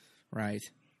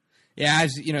 Yeah,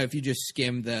 as you know, if you just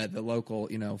skim the local,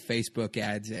 Facebook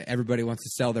ads, everybody wants to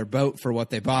sell their boat for what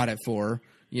they bought it for,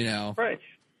 Right.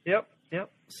 Yep.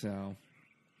 So.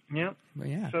 Yep. But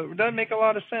yeah. So it doesn't make a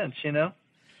lot of sense,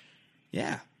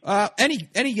 Yeah. Any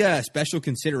special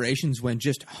considerations when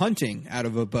just hunting out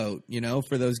of a boat,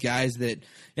 for those guys that,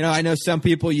 I know some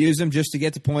people use them just to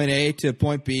get to point A to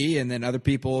point B, and then other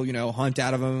people, hunt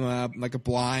out of them like a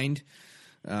blind.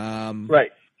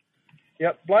 Right.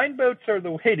 Yep, blind boats are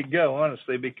the way to go,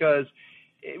 honestly, because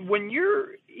when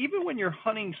you're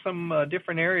hunting some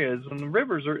different areas and the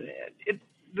rivers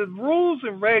the rules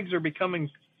and regs are becoming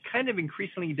kind of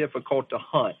increasingly difficult to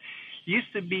hunt.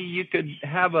 Used to be you could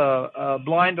have a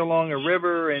blind along a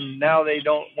river, and now they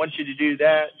don't want you to do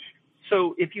that.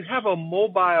 So if you have a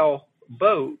mobile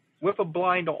boat with a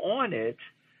blind on it,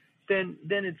 then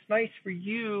it's nice for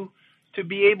you to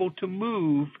be able to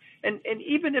move. And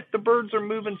even if the birds are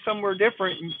moving somewhere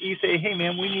different, and you say, hey,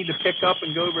 man, we need to pick up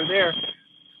and go over there,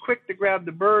 quick to grab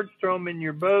the birds, throw them in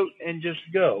your boat, and just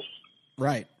go.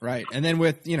 Right. And then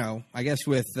with, I guess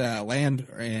with land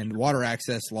and water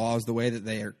access laws, the way that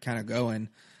they are kind of going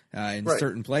in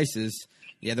certain places,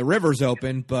 the river's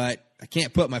open, but I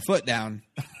can't put my foot down.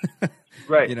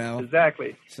 Right,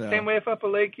 exactly. So. Same way up a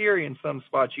Lake Erie in some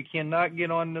spots. You cannot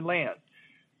get on the land.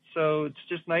 So it's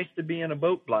just nice to be in a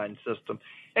boat blind system.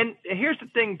 And here's the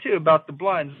thing, too, about the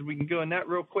blinds. We can go in that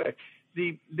real quick.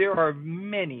 There are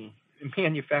many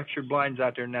manufactured blinds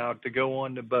out there now to go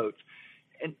on the boats.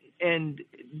 And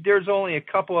there's only a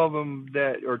couple of them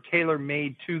that are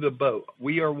tailor-made to the boat.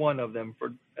 We are one of them.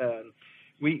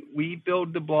 We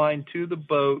build the blind to the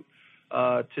boat,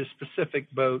 to specific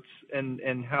boats,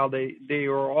 and how they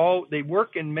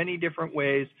work in many different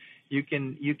ways. You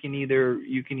can either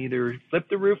flip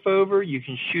the roof over, you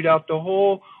can shoot out the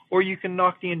hole, or you can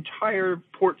knock the entire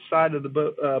port side of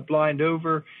the blind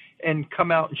over and come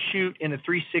out and shoot in a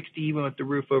 360 even with the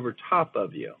roof over top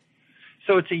of you.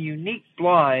 So it's a unique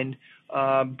blind,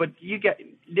 but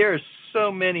there's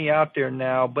so many out there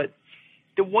now. But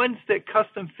the ones that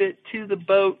custom fit to the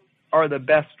boat are the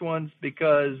best ones,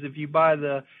 because if you buy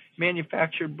the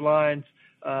manufactured blinds,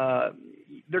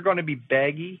 they're going to be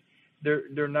baggy.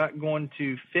 They're not going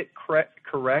to fit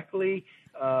correctly.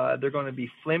 They're going to be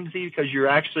flimsy because you're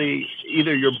actually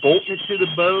either you're bolting it to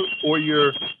the boat or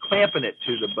you're clamping it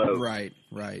to the boat. Right.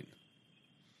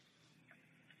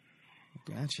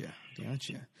 Gotcha.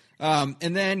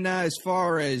 And then as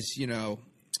far as,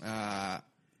 I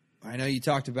know you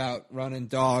talked about running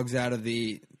dogs out of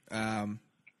the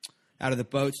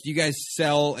boats. Do you guys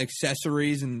sell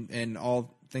accessories and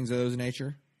all things of those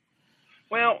nature?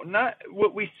 Well, not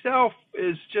what we sell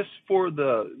is just for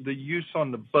the use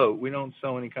on the boat. We don't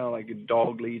sell any kind of like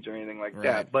dog leads or anything like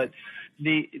that. But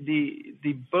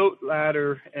the boat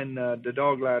ladder and the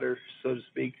dog ladder, so to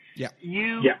speak. Yeah.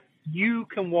 You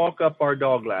can walk up our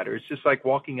dog ladder. It's just like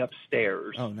walking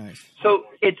upstairs. Oh, nice. So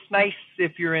it's nice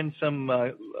if you're in some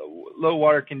low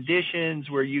water conditions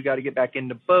where you got to get back in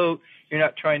the boat. You're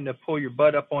not trying to pull your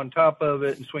butt up on top of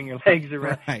it and swing your legs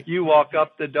around. Right. You walk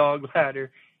up the dog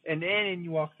ladder, and then you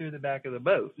walk through the back of the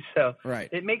boat. So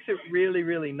It makes it really,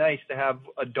 really nice to have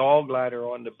a dog ladder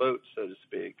on the boat, so to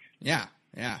speak. Yeah.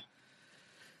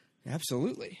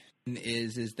 Absolutely.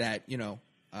 is that,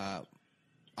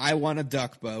 I want a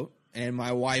duck boat and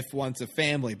my wife wants a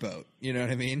family boat. You know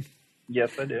what I mean?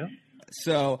 Yes, I do.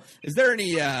 So is there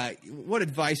any, what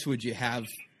advice would you have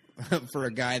for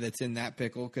a guy that's in that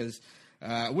pickle? Because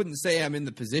I wouldn't say I'm in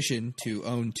the position to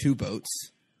own two boats.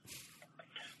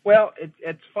 Well,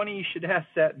 it's funny you should ask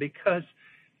that because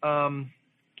women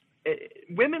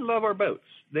love our boats.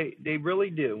 They really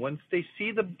do. Once they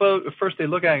see the boat, first they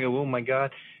look at it and go, "Oh my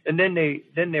God," and then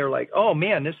they're like, "Oh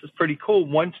man, this is pretty cool."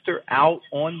 Once they're out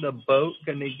on the boat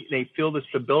and they feel the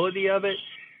stability of it.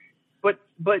 But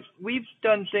we've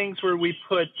done things where we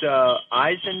put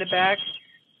eyes in the back,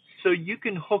 so you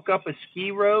can hook up a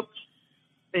ski rope,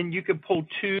 and you can pull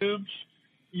tubes.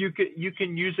 You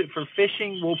can use it for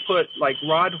fishing. We'll put like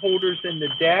rod holders in the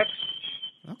decks.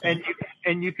 Okay.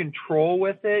 And you can troll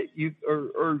with it.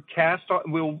 Or cast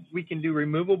on. We can do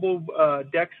removable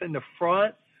decks in the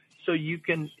front, so you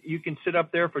can sit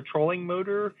up there for trolling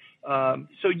motor.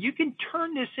 So you can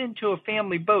turn this into a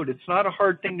family boat. It's not a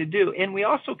hard thing to do. And we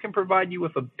also can provide you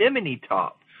with a bimini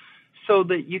top, so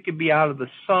that you can be out of the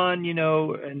sun,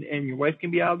 and your wife can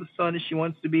be out of the sun if she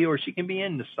wants to be, or she can be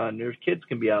in the sun. Their kids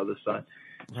can be out of the sun.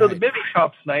 So the bimini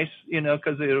top's nice,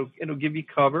 because it'll give you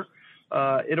cover.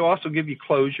 It'll also give you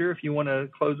closure. If you want to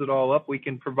close it all up, we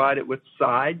can provide it with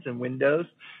sides and windows,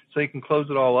 so you can close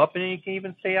it all up, and you can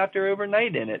even stay out there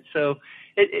overnight in it. So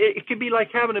it could be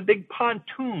like having a big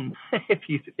pontoon,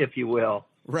 if you will.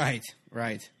 Right.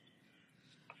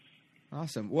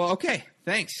 Awesome. Well, okay.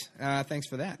 Thanks. Thanks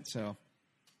for that. So,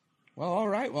 well, all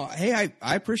right. Well, hey,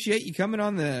 I appreciate you coming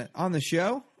on the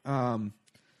show.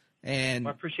 And I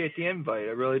appreciate the invite.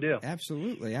 I really do.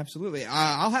 Absolutely.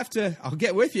 I'll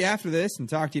get with you after this and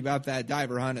talk to you about that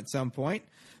diver hunt at some point.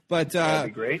 But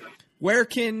that'd be great. Where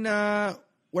can the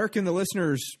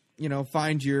listeners,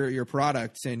 find your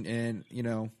products and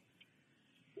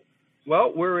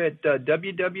Well, we're at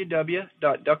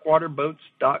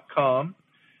www.duckwaterboats.com.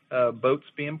 Boats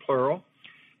being plural.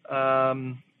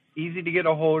 Easy to get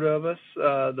a hold of us.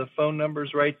 The phone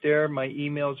number's right there. My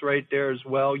email's right there as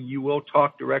well. You will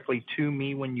talk directly to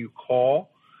me when you call.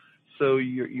 So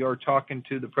you're talking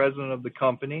to the president of the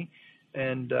company,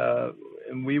 and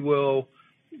we will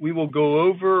go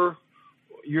over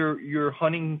your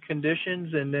hunting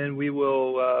conditions, and then we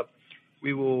will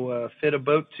fit a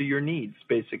boat to your needs,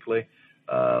 basically.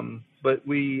 But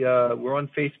we're on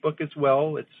Facebook as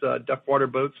well. It's Duckwater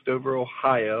Boats, Dover,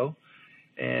 Ohio.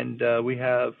 And we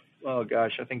have, I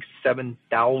think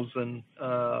 7,000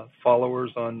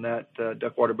 followers on that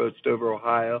Duckwater Boats, Dover,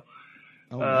 Ohio.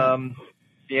 Oh, wow.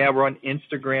 We're on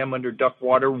Instagram under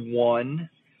Duckwater1.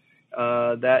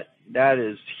 That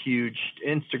is huge.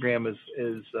 Instagram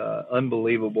is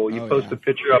unbelievable. You post a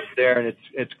picture up there, and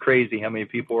it's crazy how many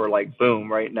people are like,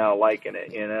 boom, right now liking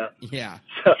it. Yeah.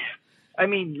 So, I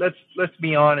mean, let's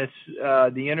be honest.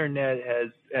 The internet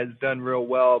has done real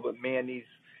well, but man, these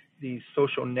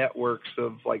social networks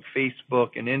of like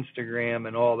Facebook and Instagram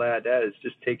and all that is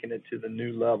just taking it to the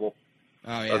new level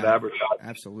of advertising.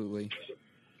 Absolutely.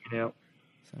 Yeah.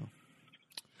 So,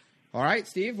 all right,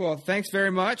 Steve. Well, thanks very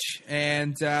much,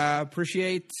 and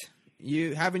appreciate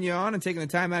having you on and taking the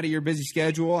time out of your busy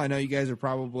schedule. I know you guys are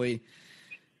probably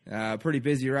pretty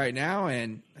busy right now,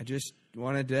 and I just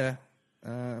wanted to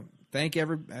thank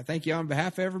you on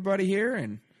behalf of everybody here,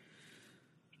 and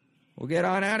we'll get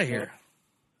on out of here.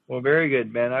 Well, very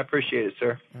good, man. I appreciate it,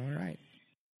 sir. All right.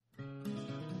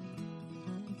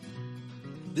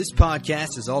 This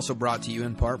podcast is also brought to you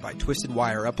in part by Twisted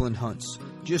Wire Upland Hunts,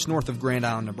 just north of Grand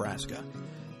Island, Nebraska.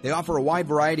 They offer a wide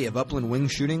variety of upland wing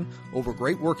shooting over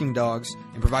great working dogs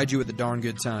and provide you with a darn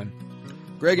good time.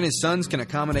 Greg and his sons can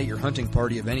accommodate your hunting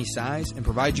party of any size and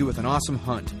provide you with an awesome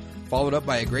hunt, followed up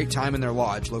by a great time in their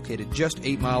lodge located just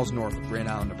 8 miles north of Grand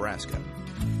Island, Nebraska.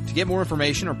 To get more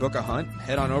information or book a hunt,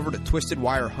 head on over to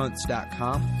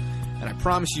twistedwirehunts.com, and I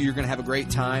promise you're going to have a great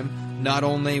time, not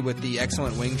only with the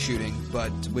excellent wing shooting,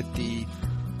 but with the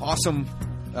awesome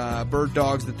bird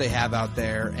dogs that they have out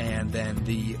there, and then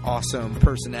the awesome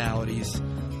personalities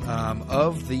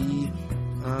of the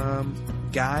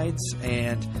guides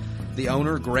and the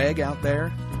owner, Greg, out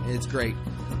there. It's great.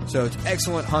 So it's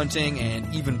excellent hunting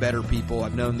and even better people.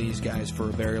 I've known these guys for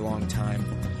a very long time.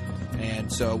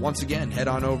 And so, once again, head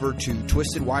on over to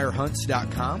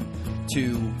twistedwirehunts.com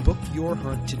to book your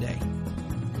hunt today.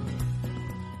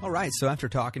 All right, so after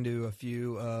talking to a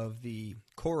few of the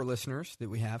core listeners that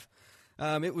we have,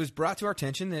 it was brought to our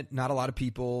attention that not a lot of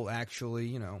people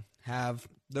actually, have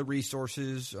the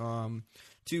resources to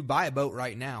buy a boat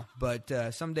right now.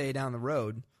 But someday down the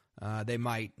road, they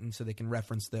might, and so they can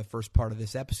reference the first part of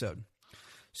this episode.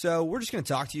 So we're just going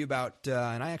to talk to you about,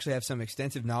 and I actually have some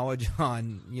extensive knowledge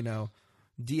on,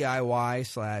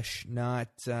 DIY /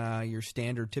 not your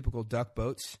standard typical duck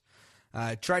boats.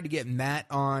 Tried to get Matt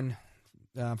on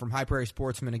from High Prairie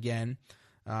Sportsman again,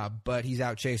 but he's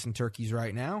out chasing turkeys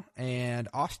right now. And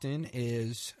Austin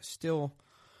is still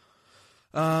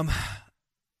in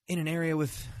an area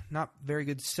with not very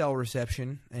good cell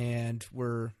reception, and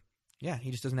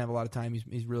he just doesn't have a lot of time.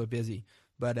 He's really busy.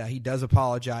 But he does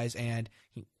apologize, and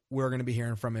we're going to be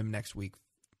hearing from him next week,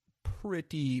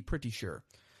 pretty sure.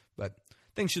 But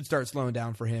things should start slowing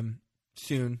down for him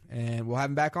soon, and we'll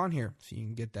have him back on here so you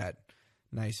can get that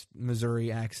nice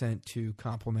Missouri accent to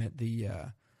complement the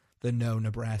no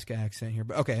Nebraska accent here.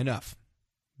 But okay, enough.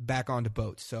 Back onto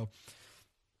boats. So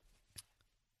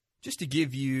just to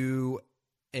give you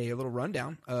a little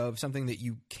rundown of something that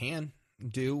you can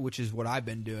do, which is what I've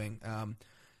been doing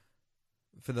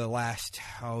for the last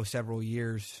several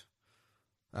years.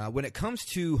 When it comes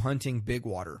to hunting big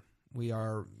water, we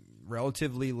are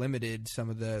relatively limited.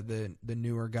 Some of the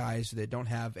newer guys that don't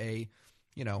have a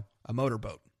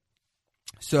motorboat.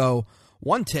 So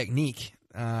one technique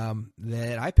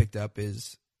that I picked up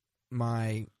is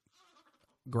my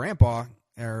grandpa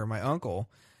or my uncle.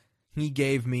 He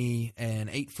gave me an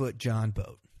 8-foot John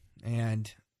boat,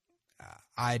 and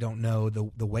I don't know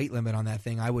the weight limit on that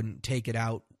thing. I wouldn't take it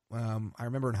out. I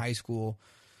remember in high school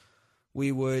we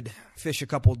would fish a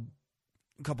couple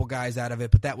guys out of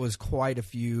it, but that was quite a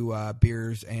few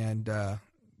beers and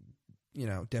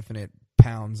definite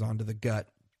pounds onto the gut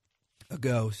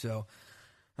ago. So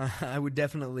I would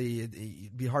definitely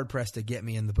be hard pressed to get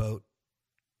me in the boat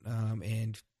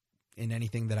and in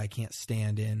anything that I can't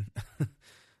stand in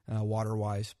water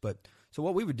wise. But so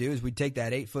what we would do is we'd take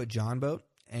that 8-foot John boat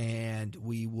and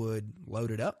we would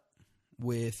load it up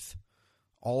with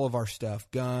all of our stuff,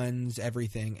 guns,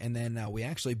 everything, and then we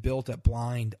actually built a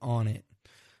blind on it,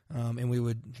 and we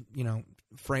would,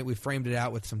 we framed it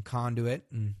out with some conduit,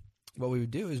 and what we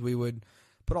would do is we would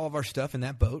put all of our stuff in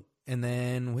that boat, and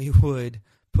then we would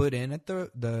put in at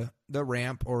the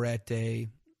ramp or at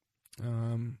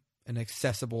an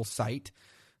accessible site,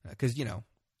 because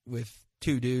with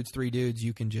 2 dudes, 3 dudes,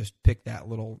 you can just pick that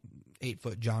little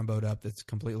 8-foot John boat up that's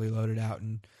completely loaded out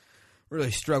and really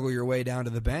struggle your way down to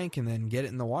the bank and then get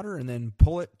it in the water and then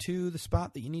pull it to the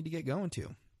spot that you need to get going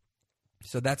to.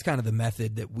 So that's kind of the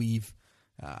method that we've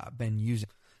been using.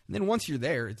 And then once you're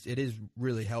there, it is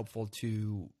really helpful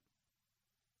to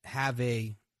have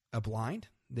a blind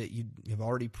that you have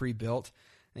already pre-built.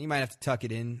 And you might have to tuck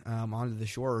it in onto the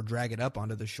shore or drag it up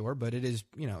onto the shore, but it is,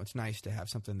 it's nice to have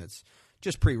something that's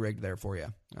just pre-rigged there for you.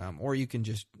 Or you can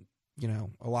just,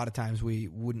 a lot of times we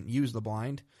wouldn't use the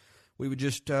blind. We would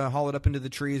just haul it up into the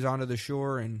trees onto the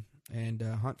shore and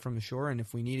hunt from the shore. And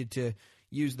if we needed to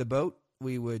use the boat,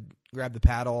 we would grab the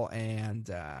paddle and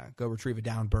go retrieve a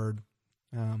downed bird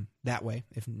that way,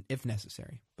 if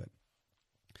necessary.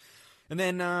 And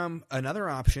then another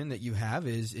option that you have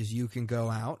is you can go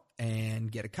out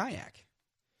and get a kayak.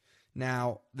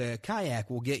 Now, the kayak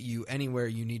will get you anywhere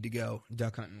you need to go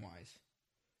duck hunting wise,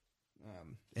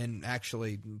 and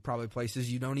actually probably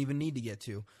places you don't even need to get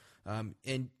to.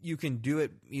 And you can do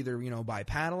it either, by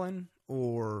paddling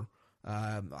or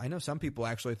I know some people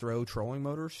actually throw trolling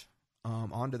motors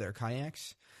onto their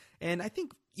kayaks. And I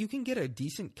think you can get a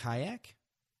decent kayak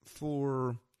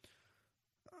for,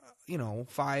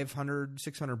 $500,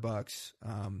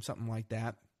 $600, something like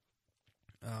that.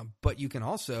 But you can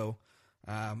also,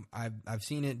 I've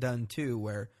seen it done too,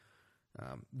 where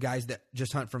guys that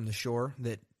just hunt from the shore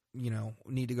that,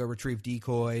 need to go retrieve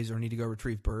decoys or need to go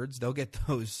retrieve birds, they'll get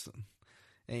those.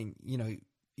 And,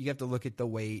 you have to look at the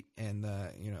weight and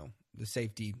the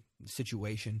safety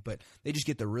situation, but they just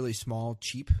get the really small,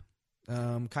 cheap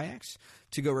kayaks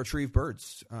to go retrieve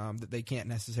birds that they can't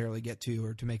necessarily get to,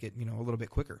 or to make it, a little bit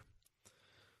quicker.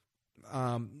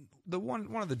 The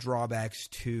one of the drawbacks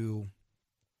to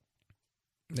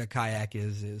the kayak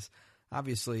is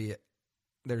obviously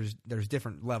there's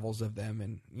different levels of them,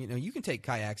 and you can take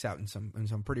kayaks out in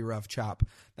some pretty rough chop.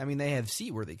 I mean, they have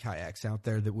seaworthy kayaks out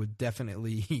there that would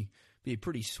definitely be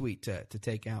pretty sweet to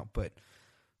take out, but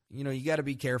you got to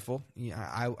be careful.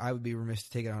 I would be remiss to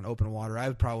take it on open water. I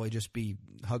would probably just be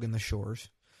hugging the shores,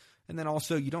 and then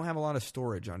also you don't have a lot of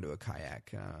storage onto a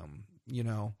kayak.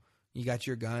 You got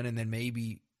your gun, and then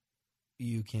maybe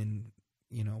you can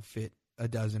fit a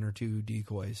dozen or 2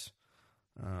 decoys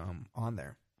on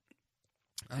there.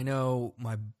 I know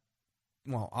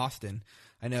Austin,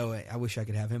 I wish I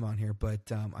could have him on here,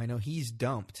 but I know he's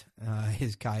dumped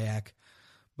his kayak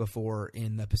before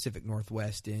in the Pacific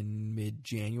Northwest in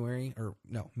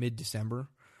mid-December.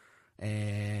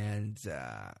 And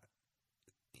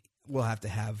we'll have to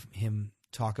have him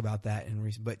talk about that in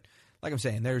reason. But like I'm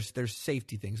saying, there's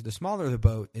safety things. The smaller the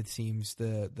boat, it seems,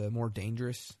 the more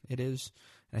dangerous it is.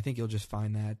 And I think you'll just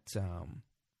find that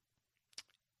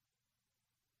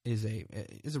is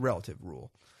a relative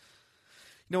rule.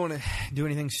 You don't want to do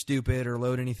anything stupid or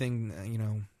load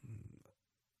anything,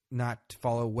 not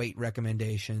follow weight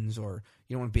recommendations, or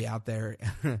you don't want to be out there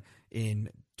in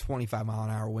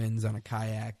 25-mile-an-hour winds on a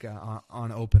kayak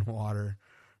on open water.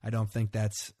 I don't think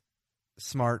that's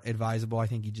smart, advisable. I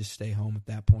think you just stay home at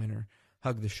that point or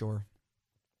hug the shore.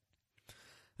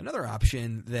 Another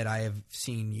option that I have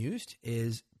seen used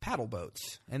is paddle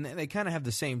boats, and they kind of have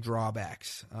the same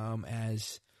drawbacks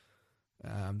as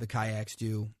the kayaks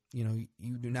do. You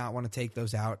do not want to take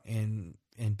those out in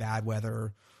bad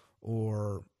weather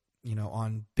or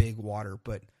on big water.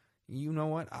 But you know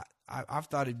what? I've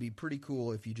thought it'd be pretty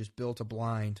cool if you just built a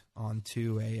blind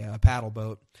onto a paddle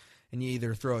boat, and you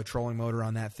either throw a trolling motor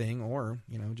on that thing, or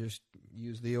just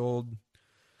use the old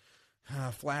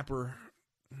flapper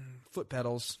foot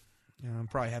pedals.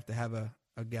 Probably have to have a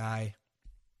guy,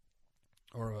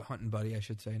 or a hunting buddy, I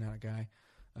should say, not a guy,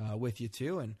 with you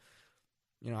too. And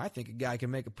I think a guy can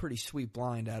make a pretty sweet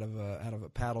blind out of a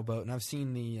paddle boat, and I've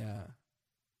seen the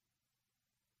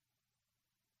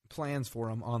plans for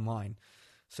them online.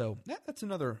 So that's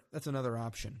another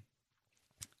option.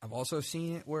 I've also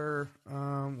seen it where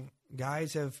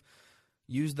guys have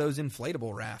used those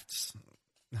inflatable rafts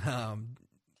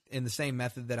in the same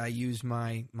method that I use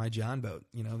my John boat.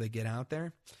 They get out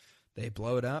there, they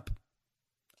blow it up.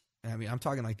 I mean, I'm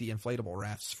talking like the inflatable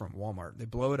rafts from Walmart. They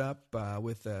blow it up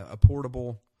with a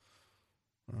portable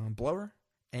blower,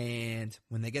 and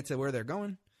when they get to where they're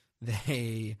going,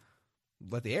 they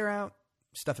let the air out,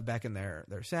 stuff it back in their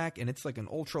sack, and it's like an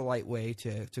ultra-light way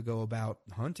to go about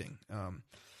hunting.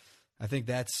 I think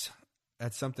that's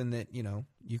something that,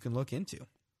 you can look into.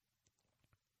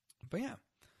 But yeah.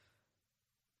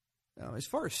 As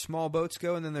far as small boats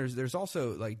go, and then there's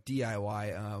also like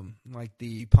DIY, like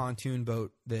the pontoon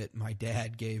boat that my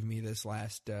dad gave me this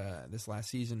last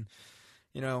season.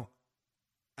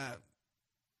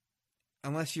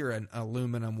 Unless you're an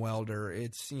aluminum welder,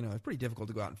 it's pretty difficult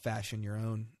to go out and fashion your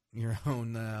own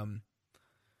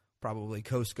probably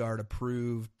Coast Guard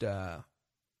approved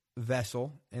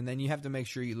vessel, and then you have to make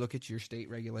sure you look at your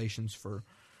state regulations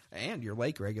and your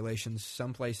lake regulations.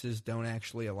 Some places don't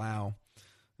actually allow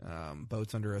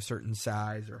boats under a certain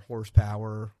size or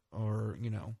horsepower or,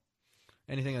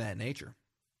 anything of that nature.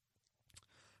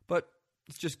 But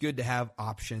it's just good to have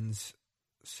options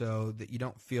so that you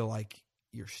don't feel like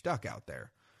you're stuck out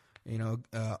there.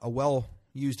 A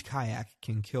well-used kayak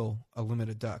can kill a limit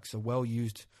of ducks. A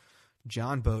well-used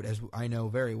John boat, as I know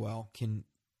very well, can,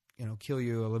 kill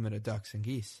you a limit of ducks and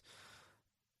geese.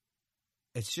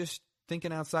 It's just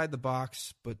thinking outside the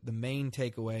box, but the main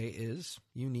takeaway is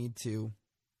you need to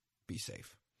be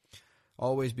safe.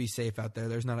 Always be safe out there.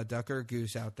 There's not a duck or a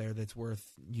goose out there that's worth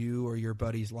you or your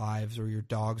buddy's lives or your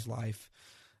dog's life.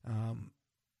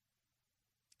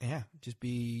 Just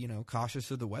be, cautious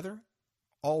of the weather.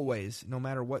 Always, no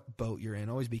matter what boat you're in,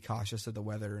 always be cautious of the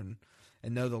weather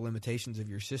and know the limitations of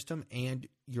your system and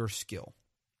your skill.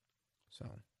 So,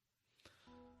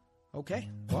 okay.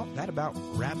 Well, that about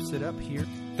wraps it up here.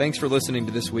 Thanks for listening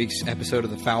to this week's episode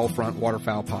of the Foul Front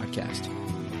Waterfowl Podcast.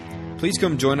 Please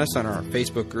come join us on our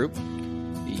Facebook group,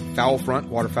 the Foul Front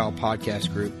Waterfowl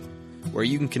Podcast group, where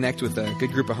you can connect with a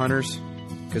good group of hunters,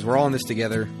 because we're all in this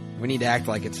together. We need to act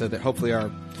like it so that hopefully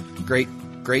our great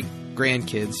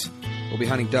grandkids will be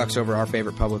hunting ducks over our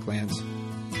favorite public lands.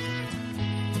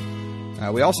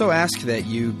 We also ask that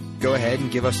you go ahead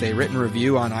and give us a written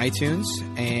review on iTunes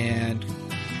and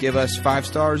give us 5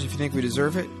 stars if you think we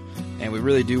deserve it. And we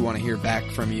really do want to hear back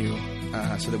from you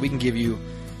so that we can give you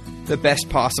the best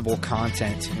possible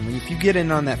content. And if you get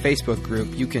in on that Facebook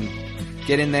group, you can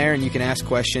get in there and you can ask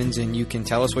questions and you can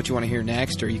tell us what you want to hear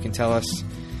next, or you can tell us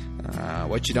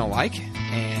what you don't like,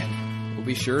 and we'll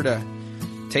be sure to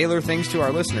tailor things to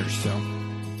our listeners. So,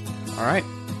 all right,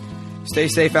 stay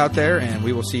safe out there, and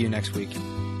we will see you next week.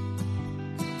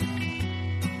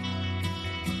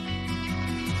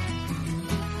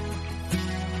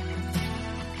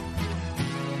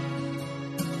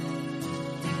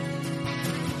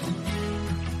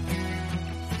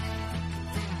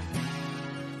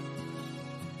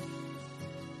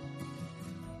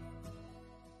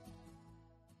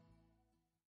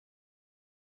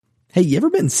 Hey, you ever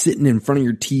been sitting in front of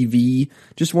your TV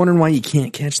just wondering why you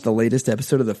can't catch the latest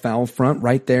episode of The Foul Front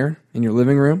right there in your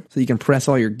living room so you can press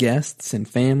all your guests and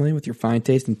family with your fine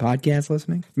taste in podcast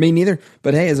listening? Me neither,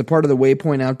 but hey, as a part of the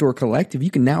Waypoint Outdoor Collective, you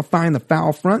can now find The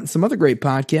Foul Front and some other great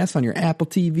podcasts on your Apple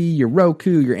TV, your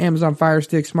Roku, your Amazon Fire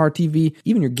Stick, Smart TV,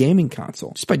 even your gaming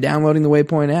console, just by downloading the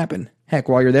Waypoint app. And heck,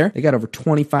 while you're there, they got over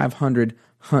 2,500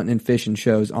 hunting and fishing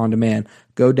shows on demand.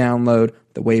 Go download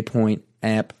the Waypoint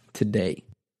app today.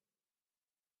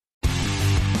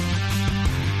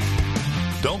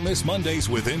 Don't miss Mondays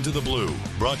with Into the Blue,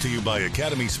 brought to you by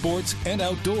Academy Sports and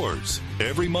Outdoors.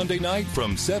 Every Monday night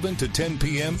from 7 to 10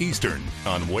 p.m. Eastern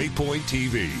on Waypoint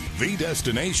TV, the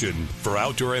destination for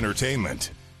outdoor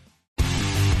entertainment.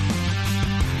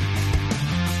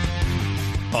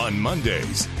 On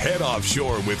Mondays, head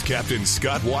offshore with Captain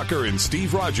Scott Walker and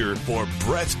Steve Roger for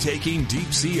breathtaking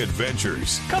deep-sea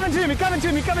adventures. Coming to me.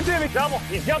 Double.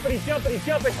 He's jumping.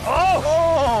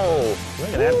 Oh! Look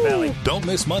at that belly. Don't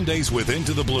miss Mondays with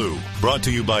Into the Blue, brought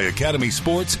to you by Academy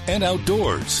Sports and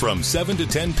Outdoors from 7 to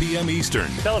 10 p.m.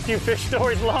 Eastern. Tell a few fish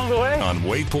stories along the way. On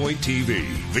Waypoint TV,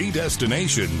 the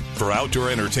destination for outdoor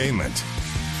entertainment.